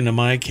go back into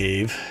my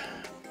cave.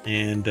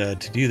 And to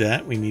do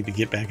that, we need to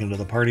get back into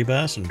the party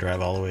bus and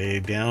drive all the way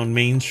down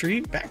Main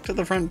Street, back to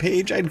the front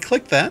page. I'd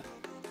click that.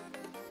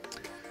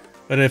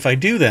 But if I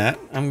do that,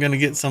 I'm going to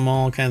get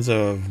all kinds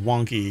of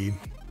wonky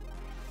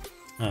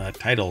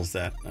titles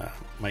that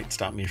might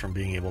stop me from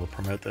being able to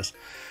promote this.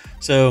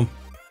 So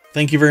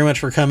thank you very much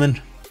for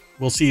coming.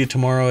 We'll see you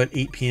tomorrow at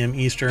 8 p.m.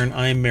 Eastern.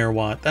 I'm Mayor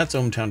Watt. That's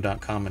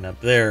ohmtown.com, and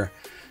up there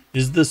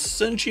is the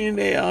Sentient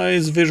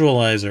AI's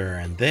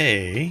Visualizer, and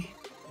they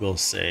will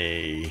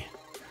say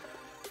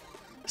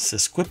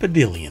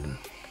Sesquipedalian.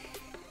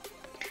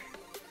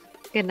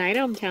 Good night,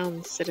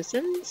 ohmTown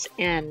citizens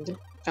and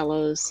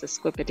fellow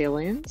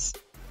Sesquipedalians.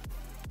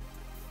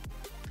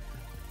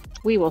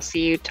 We will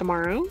see you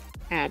tomorrow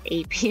at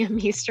 8 p.m.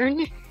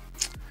 Eastern.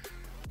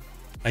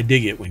 I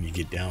dig it when you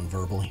get down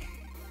verbally.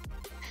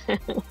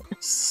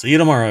 See you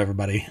tomorrow,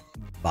 everybody.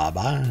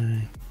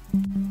 Bye-bye.